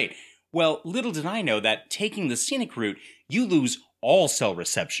pretty great. Well, little did I know that taking the scenic route, you lose all cell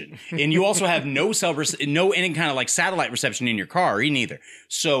reception. And you also have no any kind of like satellite reception in your car either.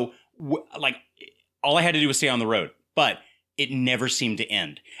 So like all I had to do was stay on the road. But it never seemed to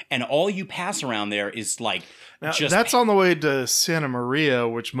end. And all you pass around there is like now, just... That's on the way to Santa Maria,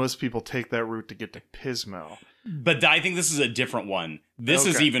 which most people take that route to get to Pismo. But I think this is a different one. This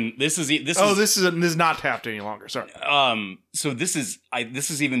is not Taft any longer. Sorry. So this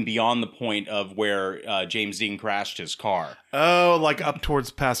is even beyond the point of where James Dean crashed his car. Oh, like up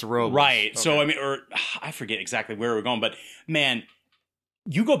towards Paso Robles. Right. Okay. So I mean, or I forget exactly where we're going, but man,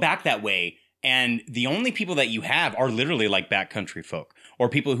 you go back that way, and the only people that you have are literally like backcountry folk, or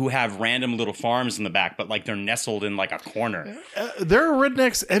people who have random little farms in the back, but like they're nestled in like a corner. There are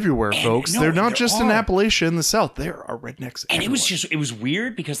rednecks everywhere, folks. They're not just in Appalachia in the South. There are rednecks and everywhere. it was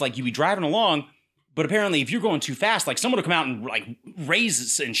weird because like you'd be driving along, but apparently if you're going too fast, like someone would come out and like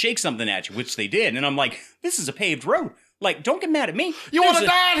raise and shake something at you, which they did. And I'm like, this is a paved road. Like, don't get mad at me. You want to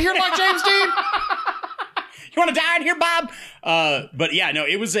die out here like James Dean? You want to die out here, Bob? But yeah, no,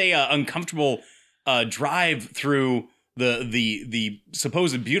 it was a uncomfortable drive through the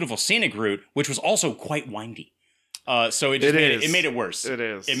supposed beautiful scenic route, which was also quite windy. So it made it worse. It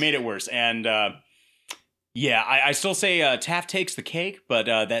is. It made it worse. And yeah, I still say Taft takes the cake, but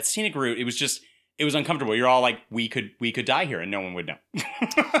that scenic route, it was uncomfortable. You're all like, we could die here and no one would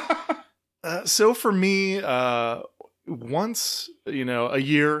know. So for me, once, a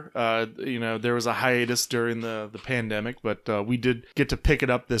year, there was a hiatus during the pandemic, but we did get to pick it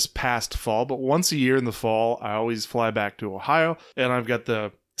up this past fall. But once a year in the fall, I always fly back to Ohio, and I've got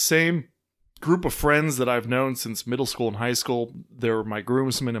the same group of friends that I've known since middle school and high school. They're my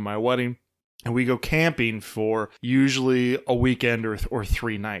groomsmen in my wedding, and we go camping for usually a weekend or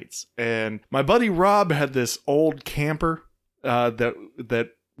 3 nights. And my buddy Rob had this old camper that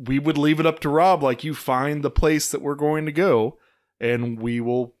we would leave it up to Rob, like, you find the place that we're going to go, and we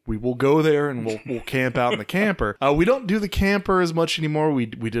will go there and we'll camp out in the camper. We don't do the camper as much anymore. We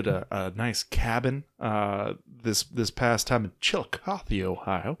did a nice cabin this past time in Chillicothe,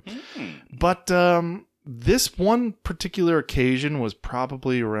 Ohio. But this one particular occasion was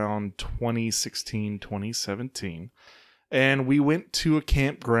probably around 2016, 2017. And we went to a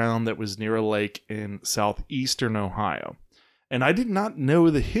campground that was near a lake in southeastern Ohio. And I did not know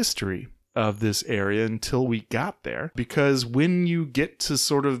the history of this area until we got there, because when you get to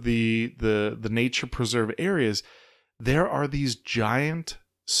sort of the nature preserve areas, there are these giant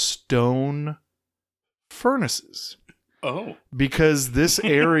stone furnaces. Oh. Because this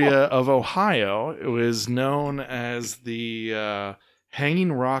area of Ohio was known as the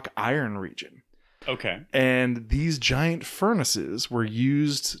Hanging Rock Iron Region. Okay. And these giant furnaces were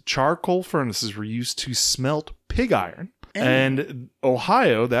used, charcoal furnaces were used to smelt pig iron. And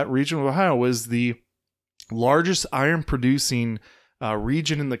Ohio, that region of Ohio, was the largest iron producing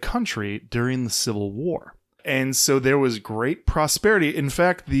region in the country during the Civil War. And so there was great prosperity. In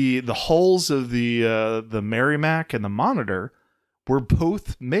fact, the hulls of the Merrimack and the Monitor were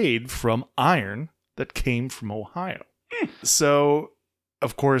both made from iron that came from Ohio. So,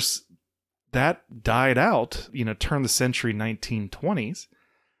 of course, that died out, turn the century 1920s.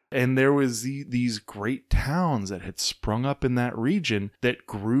 And there was these great towns that had sprung up in that region that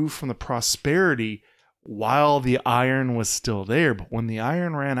grew from the prosperity while the iron was still there. But when the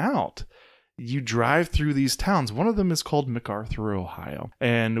iron ran out, you drive through these towns. One of them is called MacArthur, Ohio.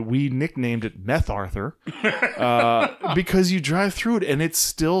 And we nicknamed it Meth Arthur because you drive through it and it's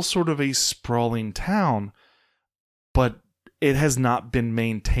still sort of a sprawling town, but it has not been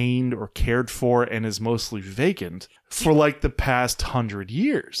maintained or cared for and is mostly vacant for like the past 100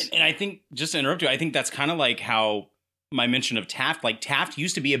 years. And I think, just to interrupt you, I think that's kind of like how my mention of Taft, like Taft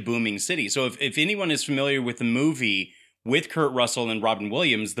used to be a booming city. So if anyone is familiar with the movie with Kurt Russell and Robin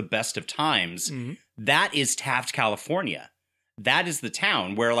Williams, The Best of Times, that is Taft, California. That is the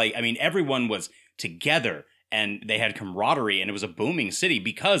town where, everyone was together and they had camaraderie, and it was a booming city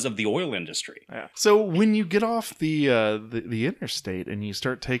because of the oil industry. Yeah. So when you get off the interstate and you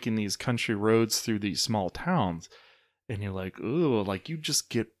start taking these country roads through these small towns, and you're like, ooh, like you just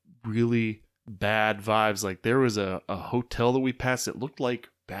get really bad vibes. Like there was a hotel that we passed. It looked like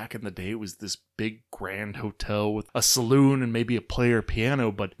back in the day it was this big grand hotel with a saloon and maybe a player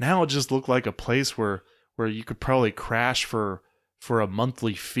piano, but now it just looked like a place where you could probably crash for a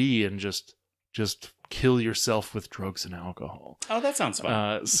monthly fee and just kill yourself with drugs and alcohol. Oh, that sounds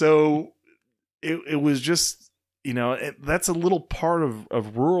fun. So it was just, that's a little part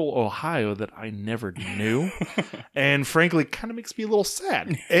of rural Ohio that I never knew. And frankly, kind of makes me a little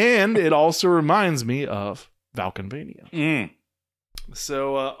sad. And it also reminds me of Valkenvania.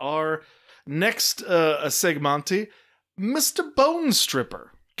 So our next segmenti, Mr. Bone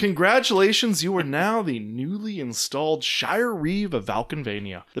Stripper. Congratulations, you are now the newly installed Shire Reeve of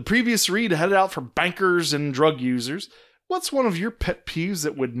Valkenvania. The previous Reed headed out for bankers and drug users. What's one of your pet peeves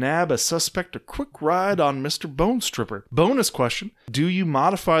that would nab a suspect a quick ride on Mr. Bone Stripper? Bonus question. Do you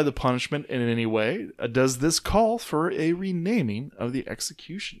modify the punishment in any way? Does this call for a renaming of the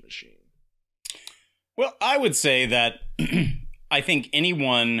execution machine? Well, I would say that I think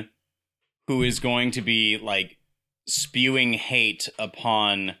anyone who is going to be like spewing hate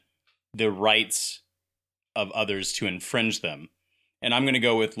upon the rights of others to infringe them, and I'm going to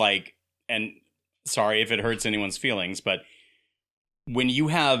go with like, and sorry if it hurts anyone's feelings, but when you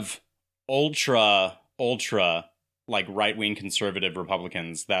have ultra like right-wing conservative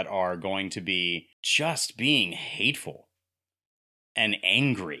Republicans that are going to be just being hateful and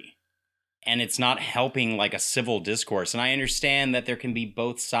angry, and it's not helping like a civil discourse. And I understand that there can be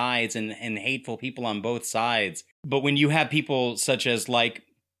both sides and hateful people on both sides. But when you have people such as like,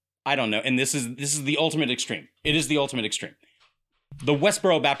 I don't know, and this is the ultimate extreme. It is the ultimate extreme. The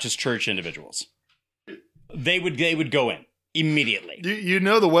Westboro Baptist Church individuals. They would go in immediately. You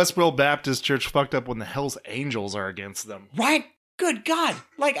know the Westboro Baptist Church fucked up when the Hells Angels are against them. Right? Good God.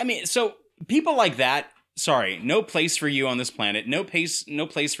 Like, I mean, so people like that, sorry, no place for you on this planet. No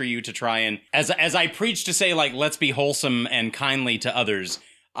place for you to try and, as I preach to say, like, let's be wholesome and kindly to others,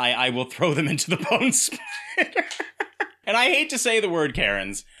 I will throw them into the bone splitter. And I hate to say the word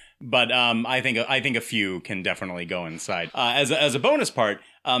Karens, but I think a few can definitely go inside. As a bonus part,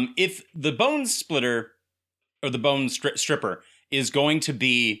 if the bone splitter or the bone stripper is going to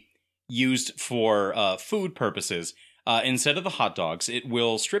be used for food purposes, instead of the hot dogs, it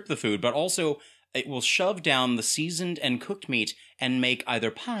will strip the food, but also it will shove down the seasoned and cooked meat and make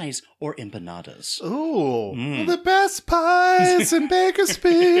either pies or empanadas. Ooh, the best pies in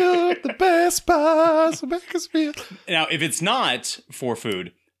Bakersfield. The best pies in Bakersfield. Now, if it's not for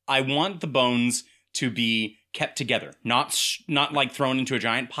food, I want the bones to be kept together, not like thrown into a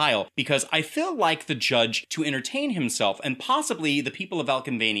giant pile, because I feel like the judge, to entertain himself and possibly the people of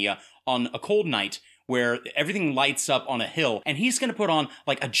Valkenvania on a cold night where everything lights up on a hill, and he's going to put on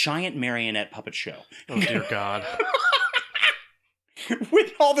like a giant marionette puppet show. Oh, dear God.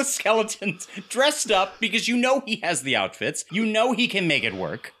 With all the skeletons dressed up, because you know he has the outfits. You know he can make it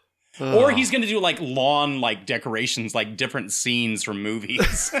work. Ugh. Or he's going to do like lawn like decorations, like different scenes from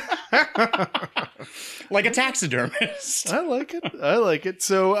movies. Like a taxidermist. I like it.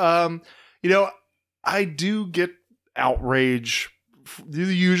 So, I do get outrage, the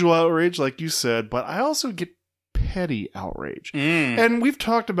usual outrage, like you said, but I also get petty outrage. And we've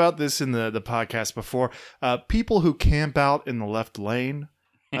talked about this in the podcast before. People who camp out in the left lane.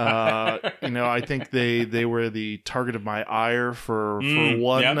 I think they were the target of my ire for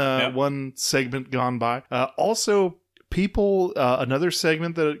one segment gone by. Also, people, another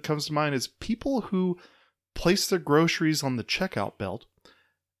segment that comes to mind is people who place their groceries on the checkout belt,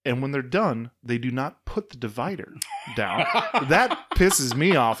 and when they're done, they do not put the divider down. That pisses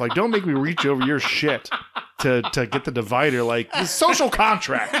me off. Like, don't make me reach over your shit to get the divider. Like, the social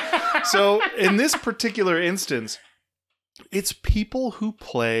contract. So, in this particular instance, it's people who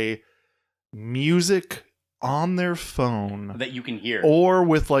play music on their phone that you can hear, or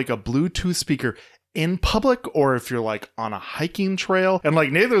with like a Bluetooth speaker in public, or if you're like on a hiking trail. And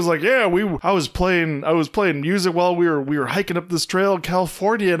like Nathan was like, yeah, I was playing music while we were hiking up this trail in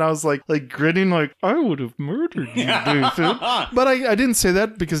California, and I was like grinning like, I would have murdered you, Nathan. But I didn't say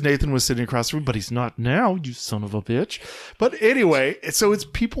that because Nathan was sitting across the room, but he's not now, you son of a bitch. But anyway, so it's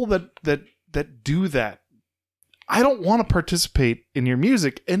people that do that. I don't want to participate in your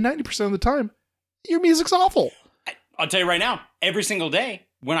music, and 90% of the time, your music's awful. I'll tell you right now, every single day,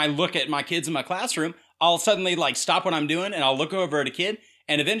 when I look at my kids in my classroom, I'll suddenly like stop what I'm doing, and I'll look over at a kid,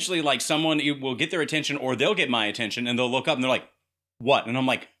 and eventually like someone will get their attention, or they'll get my attention, and they'll look up and they're like, what? And I'm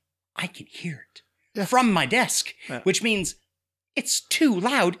like, I can hear it from my desk, which means it's too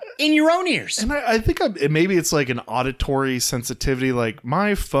loud in your own ears. And I think maybe it's like an auditory sensitivity, like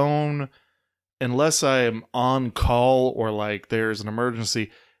my phone, unless I am on call or like there's an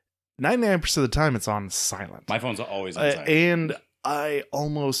emergency, 99% of the time it's on silent. My phone's always on silent. And I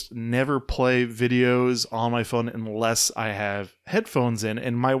almost never play videos on my phone unless I have headphones in,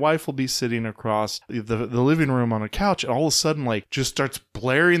 and my wife will be sitting across the living room on a couch, and all of a sudden like just starts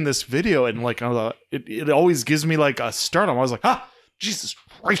blaring this video, and like it always gives me like a start. I was like, Jesus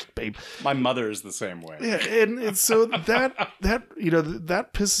Christ, babe. My mother is the same way. Yeah, and so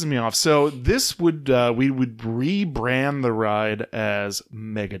that pisses me off. So this would we would rebrand the ride as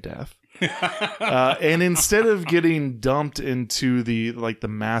Megadeth. And instead of getting dumped into the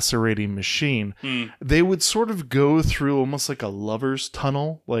macerating machine, they would sort of go through almost like a lover's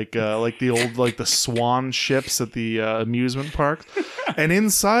tunnel, like the old the swan ships at the amusement park. And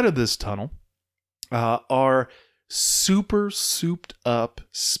inside of this tunnel are super souped up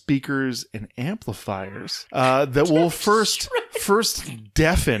speakers and amplifiers that will first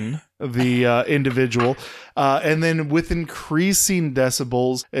deafen the individual, and then with increasing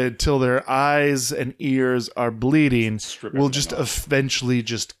decibels until their eyes and ears are bleeding, will just eventually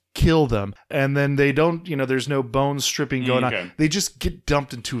just kill them. And then they don't, there's no bone stripping going on. They just get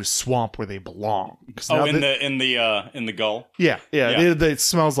dumped into a swamp where they belong. In the gull. Yeah. It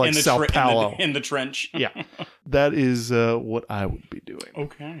smells like Sao Paulo in the trench. Yeah, that is what I would be doing.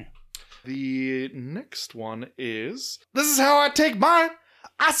 Okay. The next one is, this is how I take mine.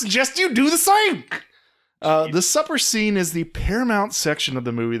 I suggest you do the same. The supper scene is the paramount section of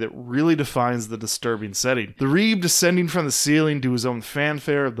the movie that really defines the disturbing setting. The Reeve descending from the ceiling to his own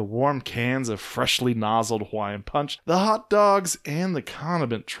fanfare of the warm cans of freshly nozzled Hawaiian punch, the hot dogs, and the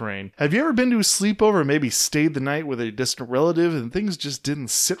condiment train. Have you ever been to a sleepover, maybe stayed the night with a distant relative, and things just didn't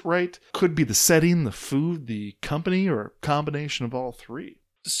sit right? Could be the setting, the food, the company, or a combination of all three.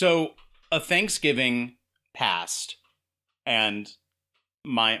 So, a Thanksgiving passed, and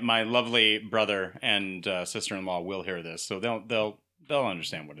my lovely brother and sister-in-law will hear this, so they'll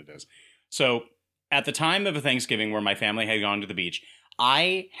understand what it is. So, at the time of a Thanksgiving where my family had gone to the beach,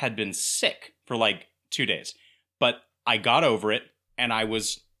 I had been sick for like 2 days, but I got over it and I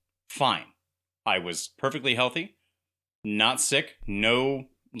was fine. I was perfectly healthy, not sick, no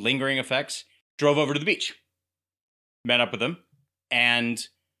lingering effects. Drove over to the beach, met up with them, and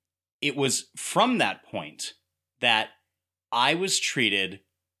it was from that point that I was treated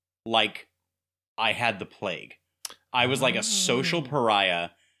like I had the plague. I was like a social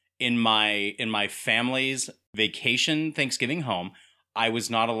pariah in my family's vacation Thanksgiving home. I was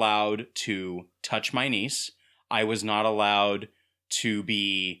not allowed to touch my niece. I was not allowed to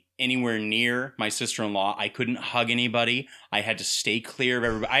be anywhere near my sister-in-law. I couldn't hug anybody. I had to stay clear of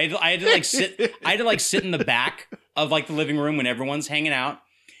everybody. I had to like sit. I had to like sit in the back of like the living room when everyone's hanging out.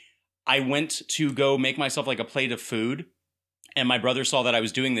 I went to go make myself like a plate of food. And my brother saw that I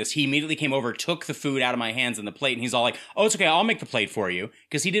was doing this. He immediately came over, took the food out of my hands and the plate, and he's all like, oh, it's okay, I'll make the plate for you,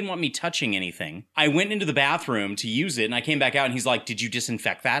 because he didn't want me touching anything. I went into the bathroom to use it, and I came back out, and he's like, did you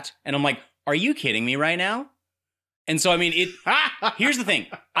disinfect that? And I'm like, are you kidding me right now? And so, I mean, here's the thing.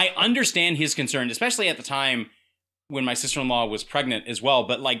 I understand his concern, especially at the time when my sister-in-law was pregnant as well,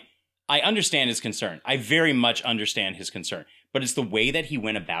 but like, I understand his concern. I very much understand his concern. But it's the way that he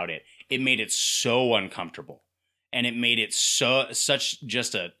went about it. It made it so uncomfortable. And it made it such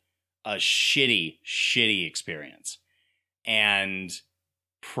just a shitty experience. And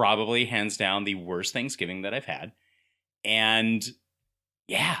probably hands down the worst Thanksgiving that I've had. And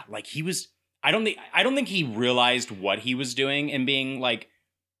yeah, like he was, I don't think he realized what he was doing and being like,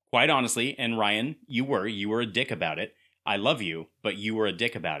 quite honestly, and Ryan, you were a dick about it. I love you, but you were a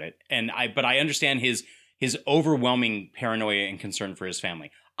dick about it. But I understand his overwhelming paranoia and concern for his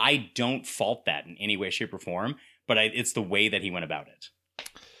family. I don't fault that in any way, shape, or form. But it's the way that he went about it.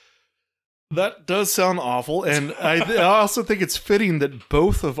 That does sound awful, and I also think it's fitting that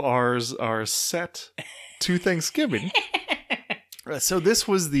both of ours are set to Thanksgiving. So this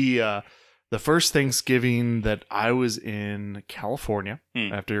was the first Thanksgiving that I was in California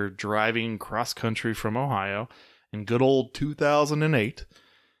after driving cross country from Ohio in good old 2008,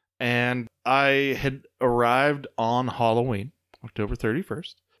 and I had arrived on Halloween, October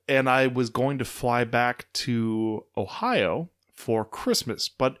 31st. And I was going to fly back to Ohio for Christmas.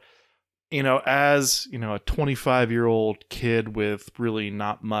 But, as, a 25-year-old kid with really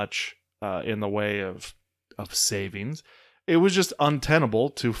not much in the way of savings, it was just untenable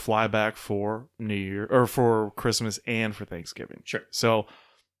to fly back for New Year or for Christmas and for Thanksgiving. Sure. So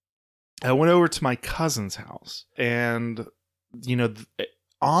I went over to my cousin's house and,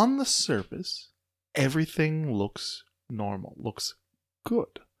 on the surface, everything looks normal, looks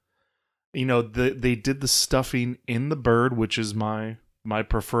good. They did the stuffing in the bird, which is my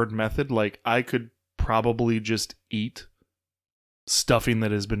preferred method. Like, I could probably just eat stuffing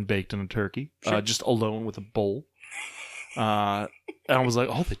that has been baked in a turkey, sure. Just alone with a bowl. And I was like,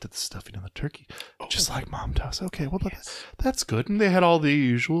 oh, they did the stuffing in the turkey, just like Mom does. Okay, well, that's good. And they had all the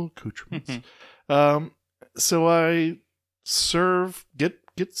usual accoutrements. So I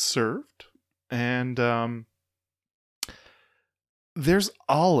get served, and there's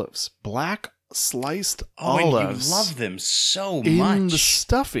olives, black sliced olives. You love them so much. In the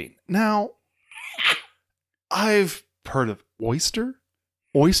stuffing. Now, I've heard of oysters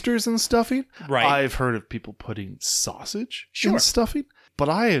in stuffing. Right. I've heard of people putting sausage in stuffing. But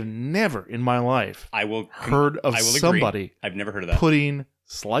I have never in my life heard of somebody I've never heard of that. Putting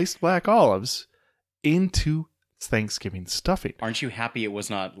sliced black olives into Thanksgiving stuffing. Aren't you happy it was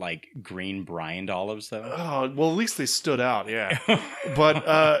not like green brined olives though? Oh, well, at least they stood out, yeah. But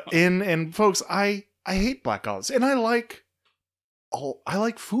and folks, I hate black olives, and I like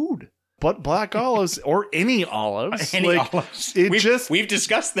food, but black olives or any olives, olives. We've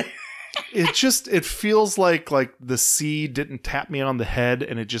discussed that. It feels like the sea didn't tap me on the head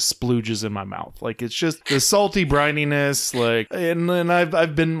and it just splooges in my mouth. Like it's just the salty brininess. Like and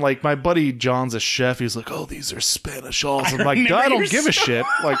I've been like, my buddy John's a chef. He's like, oh, these are Spanish olives. I'm like, I don't give a shit.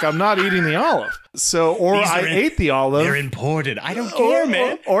 Like I'm not eating the olive. So I ate the olive. They're imported. I don't care,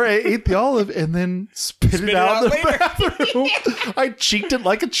 man. Or I ate the olive and then spit it out in the bathroom. I cheeked it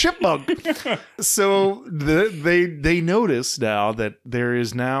like a chipmunk. So they notice now that there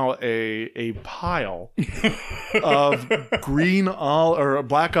is now a pile of green or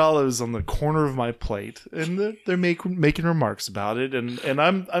black olives on the corner of my plate, and they're making remarks about it, and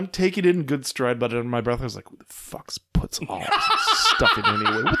I'm taking it in good stride. But under my breath, I was like, "Who the fuck puts olives stuffing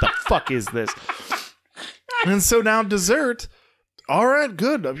anyway? What the fuck is this?" And so now dessert. All right,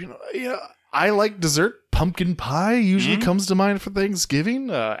 good. I like dessert. Pumpkin pie usually comes to mind for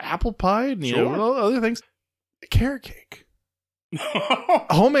Thanksgiving. Apple pie, and other things. Carrot cake.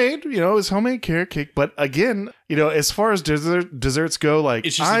 Homemade, it's homemade carrot cake. But again, as far as desserts go, like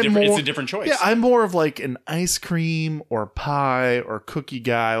it's just it's a different choice. Yeah, I'm more of like an ice cream or pie or cookie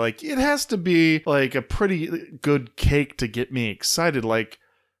guy. Like it has to be like a pretty good cake to get me excited. Like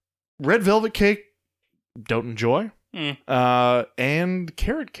red velvet cake, don't enjoy. And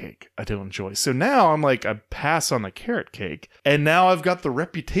carrot cake, I don't enjoy. So now I'm like, I pass on the carrot cake, and now I've got the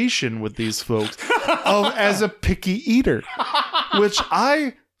reputation with these folks as a picky eater. Which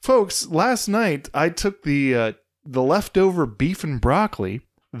folks, last night I took the leftover beef and broccoli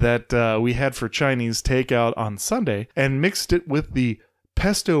that we had for Chinese takeout on Sunday and mixed it with the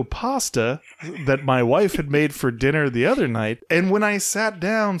pesto pasta that my wife had made for dinner the other night. And when I sat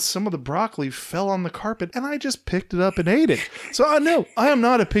down, some of the broccoli fell on the carpet and I just picked it up and ate it. So I know I am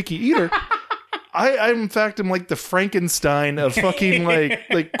not a picky eater. I in fact am like the Frankenstein of fucking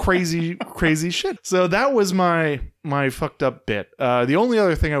like crazy shit. So that was my fucked up bit. The only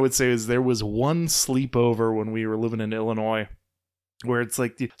other thing I would say is there was one sleepover when we were living in Illinois where it's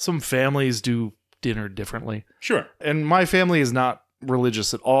like some families do dinner differently. Sure. And my family is not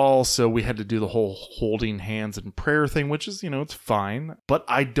religious at all, so we had to do the whole holding hands and prayer thing, which is, it's fine. But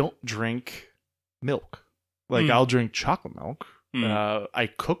I don't drink milk. Like I'll drink chocolate milk. I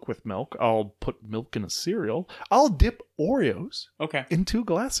cook with milk. I'll put milk in a cereal. I'll dip Oreos into a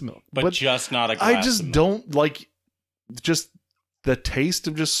glass of milk. But just not a glass of milk. I just don't like just the taste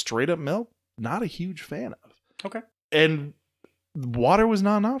of just straight up milk. Not a huge fan of. Okay. And water was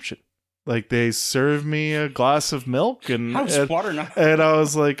not an option. Like they served me a glass of milk and water not? And I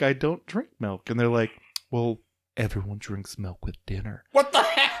was like, I don't drink milk. And they're like, well, everyone drinks milk with dinner. What the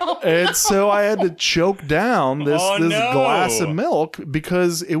hell? And so I had to choke down this glass of milk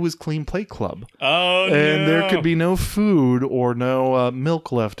because it was Clean Plate Club. Oh, and there could be no food or no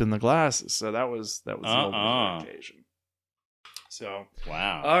milk left in the glasses. So that was the only occasion. So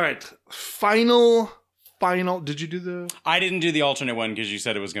wow. All right, final. Did you do the? I didn't do the alternate one because you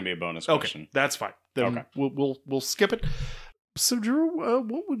said it was going to be a bonus question. Okay, that's fine. Then we'll skip it. So Drew,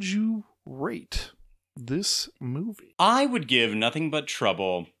 what would you rate this movie? I would give Nothing But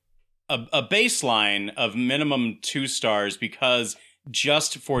Trouble a baseline of minimum 2 stars because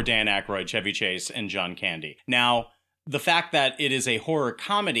just for Dan Aykroyd, Chevy Chase, and John Candy. Now, the fact that it is a horror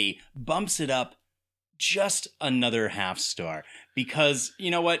comedy bumps it up just another half star because you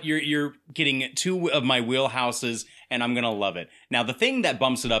know what, you're getting 2 of my wheelhouses and I'm gonna love it. Now the thing that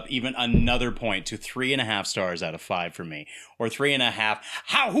bumps it up even another point to 3.5 stars out of 5 for me, or 3.5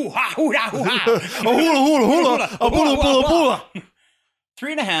 ha hoo ha hoo da hoo ha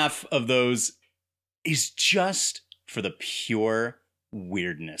 3.5 of those is just for the pure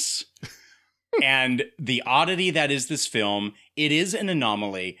weirdness and the oddity that is this film. It is an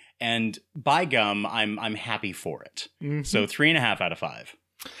anomaly, and by gum, I'm happy for it. Mm-hmm. So 3.5 out of 5.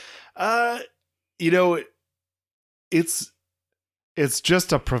 It's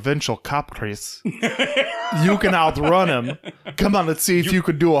just a provincial cop race. You can outrun him. Come on, let's see if you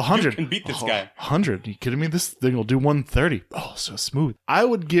could do 100. You can beat this guy. 100? Are you kidding me? This thing will do 130. Oh, so smooth. I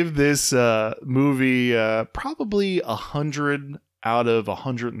would give this movie probably 100 out of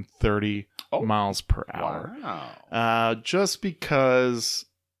 130 miles per hour. Wow. Just because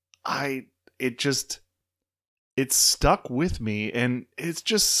it stuck with me, and it's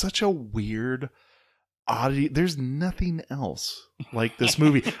just such a weird oddity. There's nothing else like this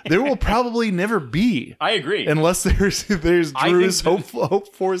movie. There will probably never be. I agree. Unless there's Drew's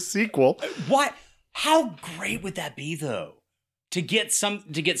hope for a sequel. How great would that be, though? To get some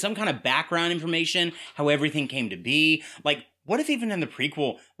kind of background information, how everything came to be. Like, what if even in the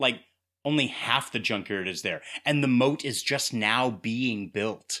prequel, like, only half the junkyard is there, and the moat is just now being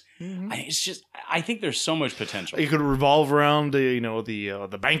built? I think there's so much potential. You could revolve around,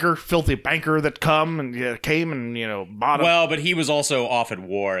 the banker, filthy banker that came and bought him. Well, but he was also off at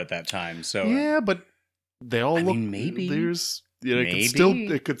war at that time, so yeah, but they all look. Maybe there's. Maybe.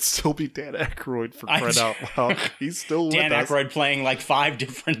 It could still be Dan Aykroyd for crying out loud. He's still with us. Dan Aykroyd playing like 5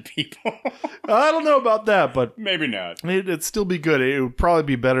 different people. I don't know about that, but maybe not. It'd still be good. It would probably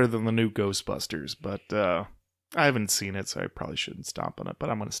be better than the new Ghostbusters, but I haven't seen it, so I probably shouldn't stomp on it,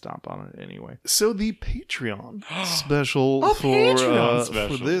 but I'm going to stomp on it anyway. So the Patreon special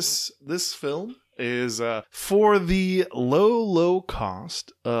for this film is for the low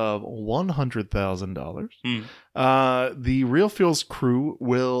cost of $100,000. The Real Feels crew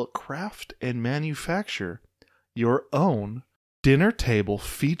will craft and manufacture your own dinner table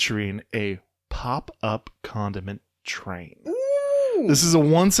featuring a pop-up condiment train. Ooh. This is a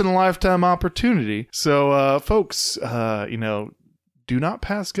once-in-a-lifetime opportunity. So, folks, do not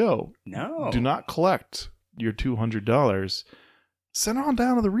pass go. No. Do not collect your $200. Send it on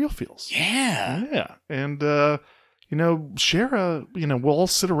down to the Real Feels. Yeah. And, share we'll all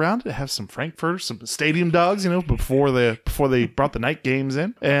sit around and have some Frankfurters, some stadium dogs, before they brought the night games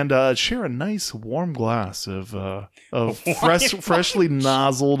in, and share a nice warm glass of freshly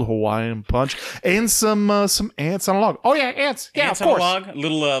nozzled Hawaiian punch and some ants on a log. Oh yeah, ants. Yeah, ants of course. On a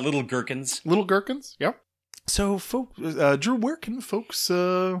log. Little gherkins. Little gherkins. Yep. So, folks, Drew, where can folks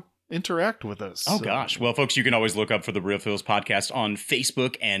interact with us? Oh gosh. Well, folks, you can always look up for the Real Feels Podcast on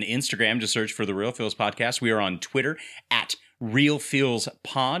Facebook and Instagram. Just search for the Real Feels Podcast. We are on Twitter at Real Feels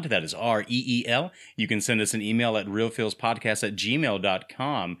Pod. That is REEL. You can send us an email at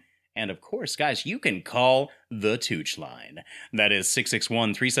realfeelspodcast@gmail.com. And of course, guys, you can call the Tooch line. That is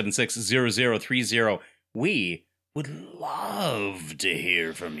 661-376-0030. We would love to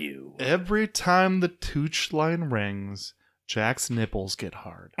hear from you. Every time the Tooch line rings, Jack's nipples get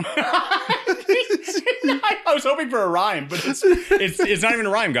hard. I was hoping for a rhyme, but it's not even a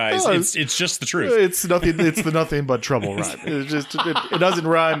rhyme, guys. It's just the truth. It's nothing. It's the nothing but trouble rhyme. It doesn't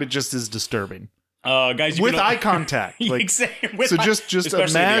rhyme. It just is disturbing. Guys, with eye contact. Like, so just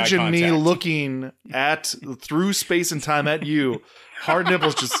imagine me looking through space and time at you, hard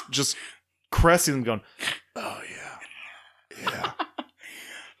nipples, just caressing them, going, oh yeah.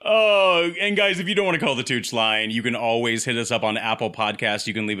 Oh, and guys, if you don't want to call the Tooch line, you can always hit us up on Apple Podcasts.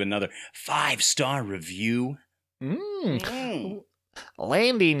 You can leave another 5-star review.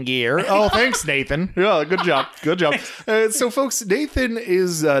 Landing gear. Oh, thanks, Nathan. Yeah, good job. So, folks, Nathan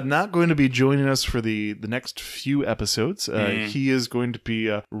is not going to be joining us for the next few episodes. He is going to be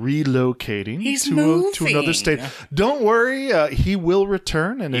relocating to another state. Don't worry, he will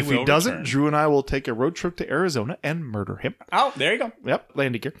return, and if he doesn't, Drew and I will take a road trip to Arizona and murder him. Oh, there you go. Yep,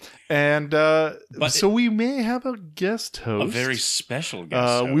 landing gear. And so we may have a guest host. A very special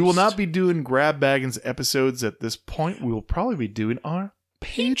guest host. We will not be doing Grab Baggins episodes at this point. We will probably be doing our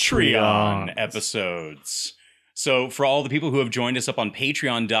Patreon episodes. So for all the people who have joined us up on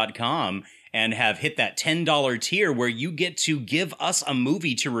patreon.com and have hit that $10 tier where you get to give us a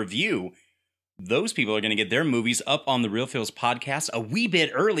movie to review, those people are going to get their movies up on the Real Feels Podcast a wee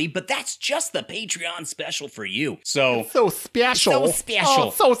bit early, but that's just the Patreon special for you. So special. So special. Oh,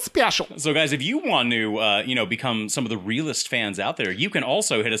 so special. So guys, if you want to, become some of the realest fans out there, you can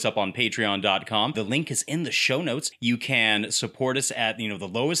also hit us up on patreon.com. The link is in the show notes. You can support us at, the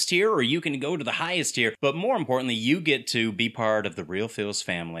lowest tier, or you can go to the highest tier. But more importantly, you get to be part of the Real Feels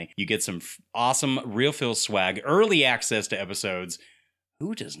family. You get some awesome Real Feels swag, early access to episodes.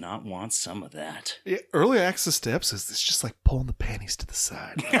 Who does not want some of that? Yeah, early access to episodes, it's just like pulling the panties to the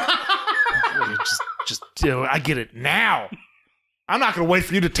side. I get it now. I'm not going to wait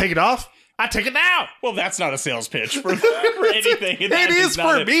for you to take it off. I take it now. Well, that's not a sales pitch for anything. It is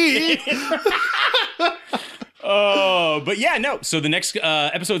for me. But yeah, no. So the next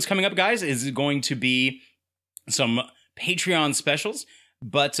episode's coming up, guys, is going to be some Patreon specials.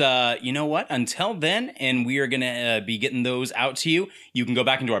 But you know what? Until then, and we are going to be getting those out to you, you can go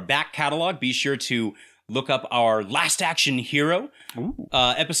back into our back catalog. Be sure to look up our Last Action Hero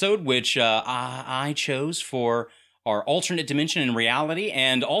episode, which I chose for our alternate dimension in reality.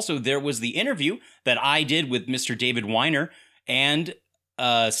 And also there was the interview that I did with Mr. David Weiner and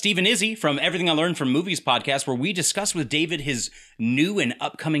Stephen Izzy from Everything I Learned from Movies podcast, where we discussed with David his new and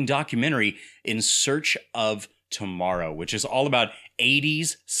upcoming documentary, In Search of Tomorrow, which is all about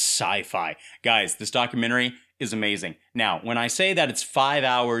 80s sci-fi. Guys, this documentary is amazing. Now, when I say that it's 5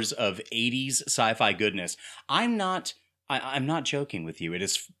 hours of 80s sci-fi goodness, I'm not joking with you. It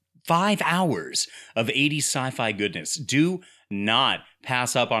is 5 hours of 80s sci-fi goodness. Do not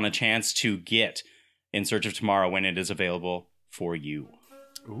pass up on a chance to get In Search of Tomorrow when it is available for you.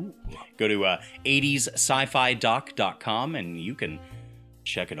 Ooh. Go to 80sscifidoc.com and you can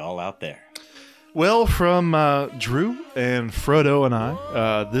check it all out there. Well, from Drew and Frodo and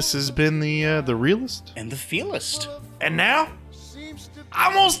I, this has been the Realist. And the Feelist. And now,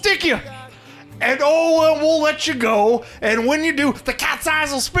 I'm gonna stick you. And we'll let you go. And when you do, the cat's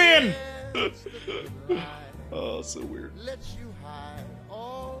eyes will spin. Oh, so weird.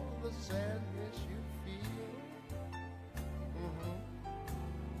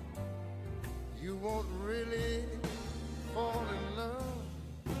 You won't really fall in love,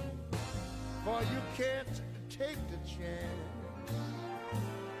 for you can't take the chance.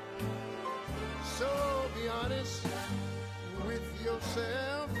 So be honest with yourself.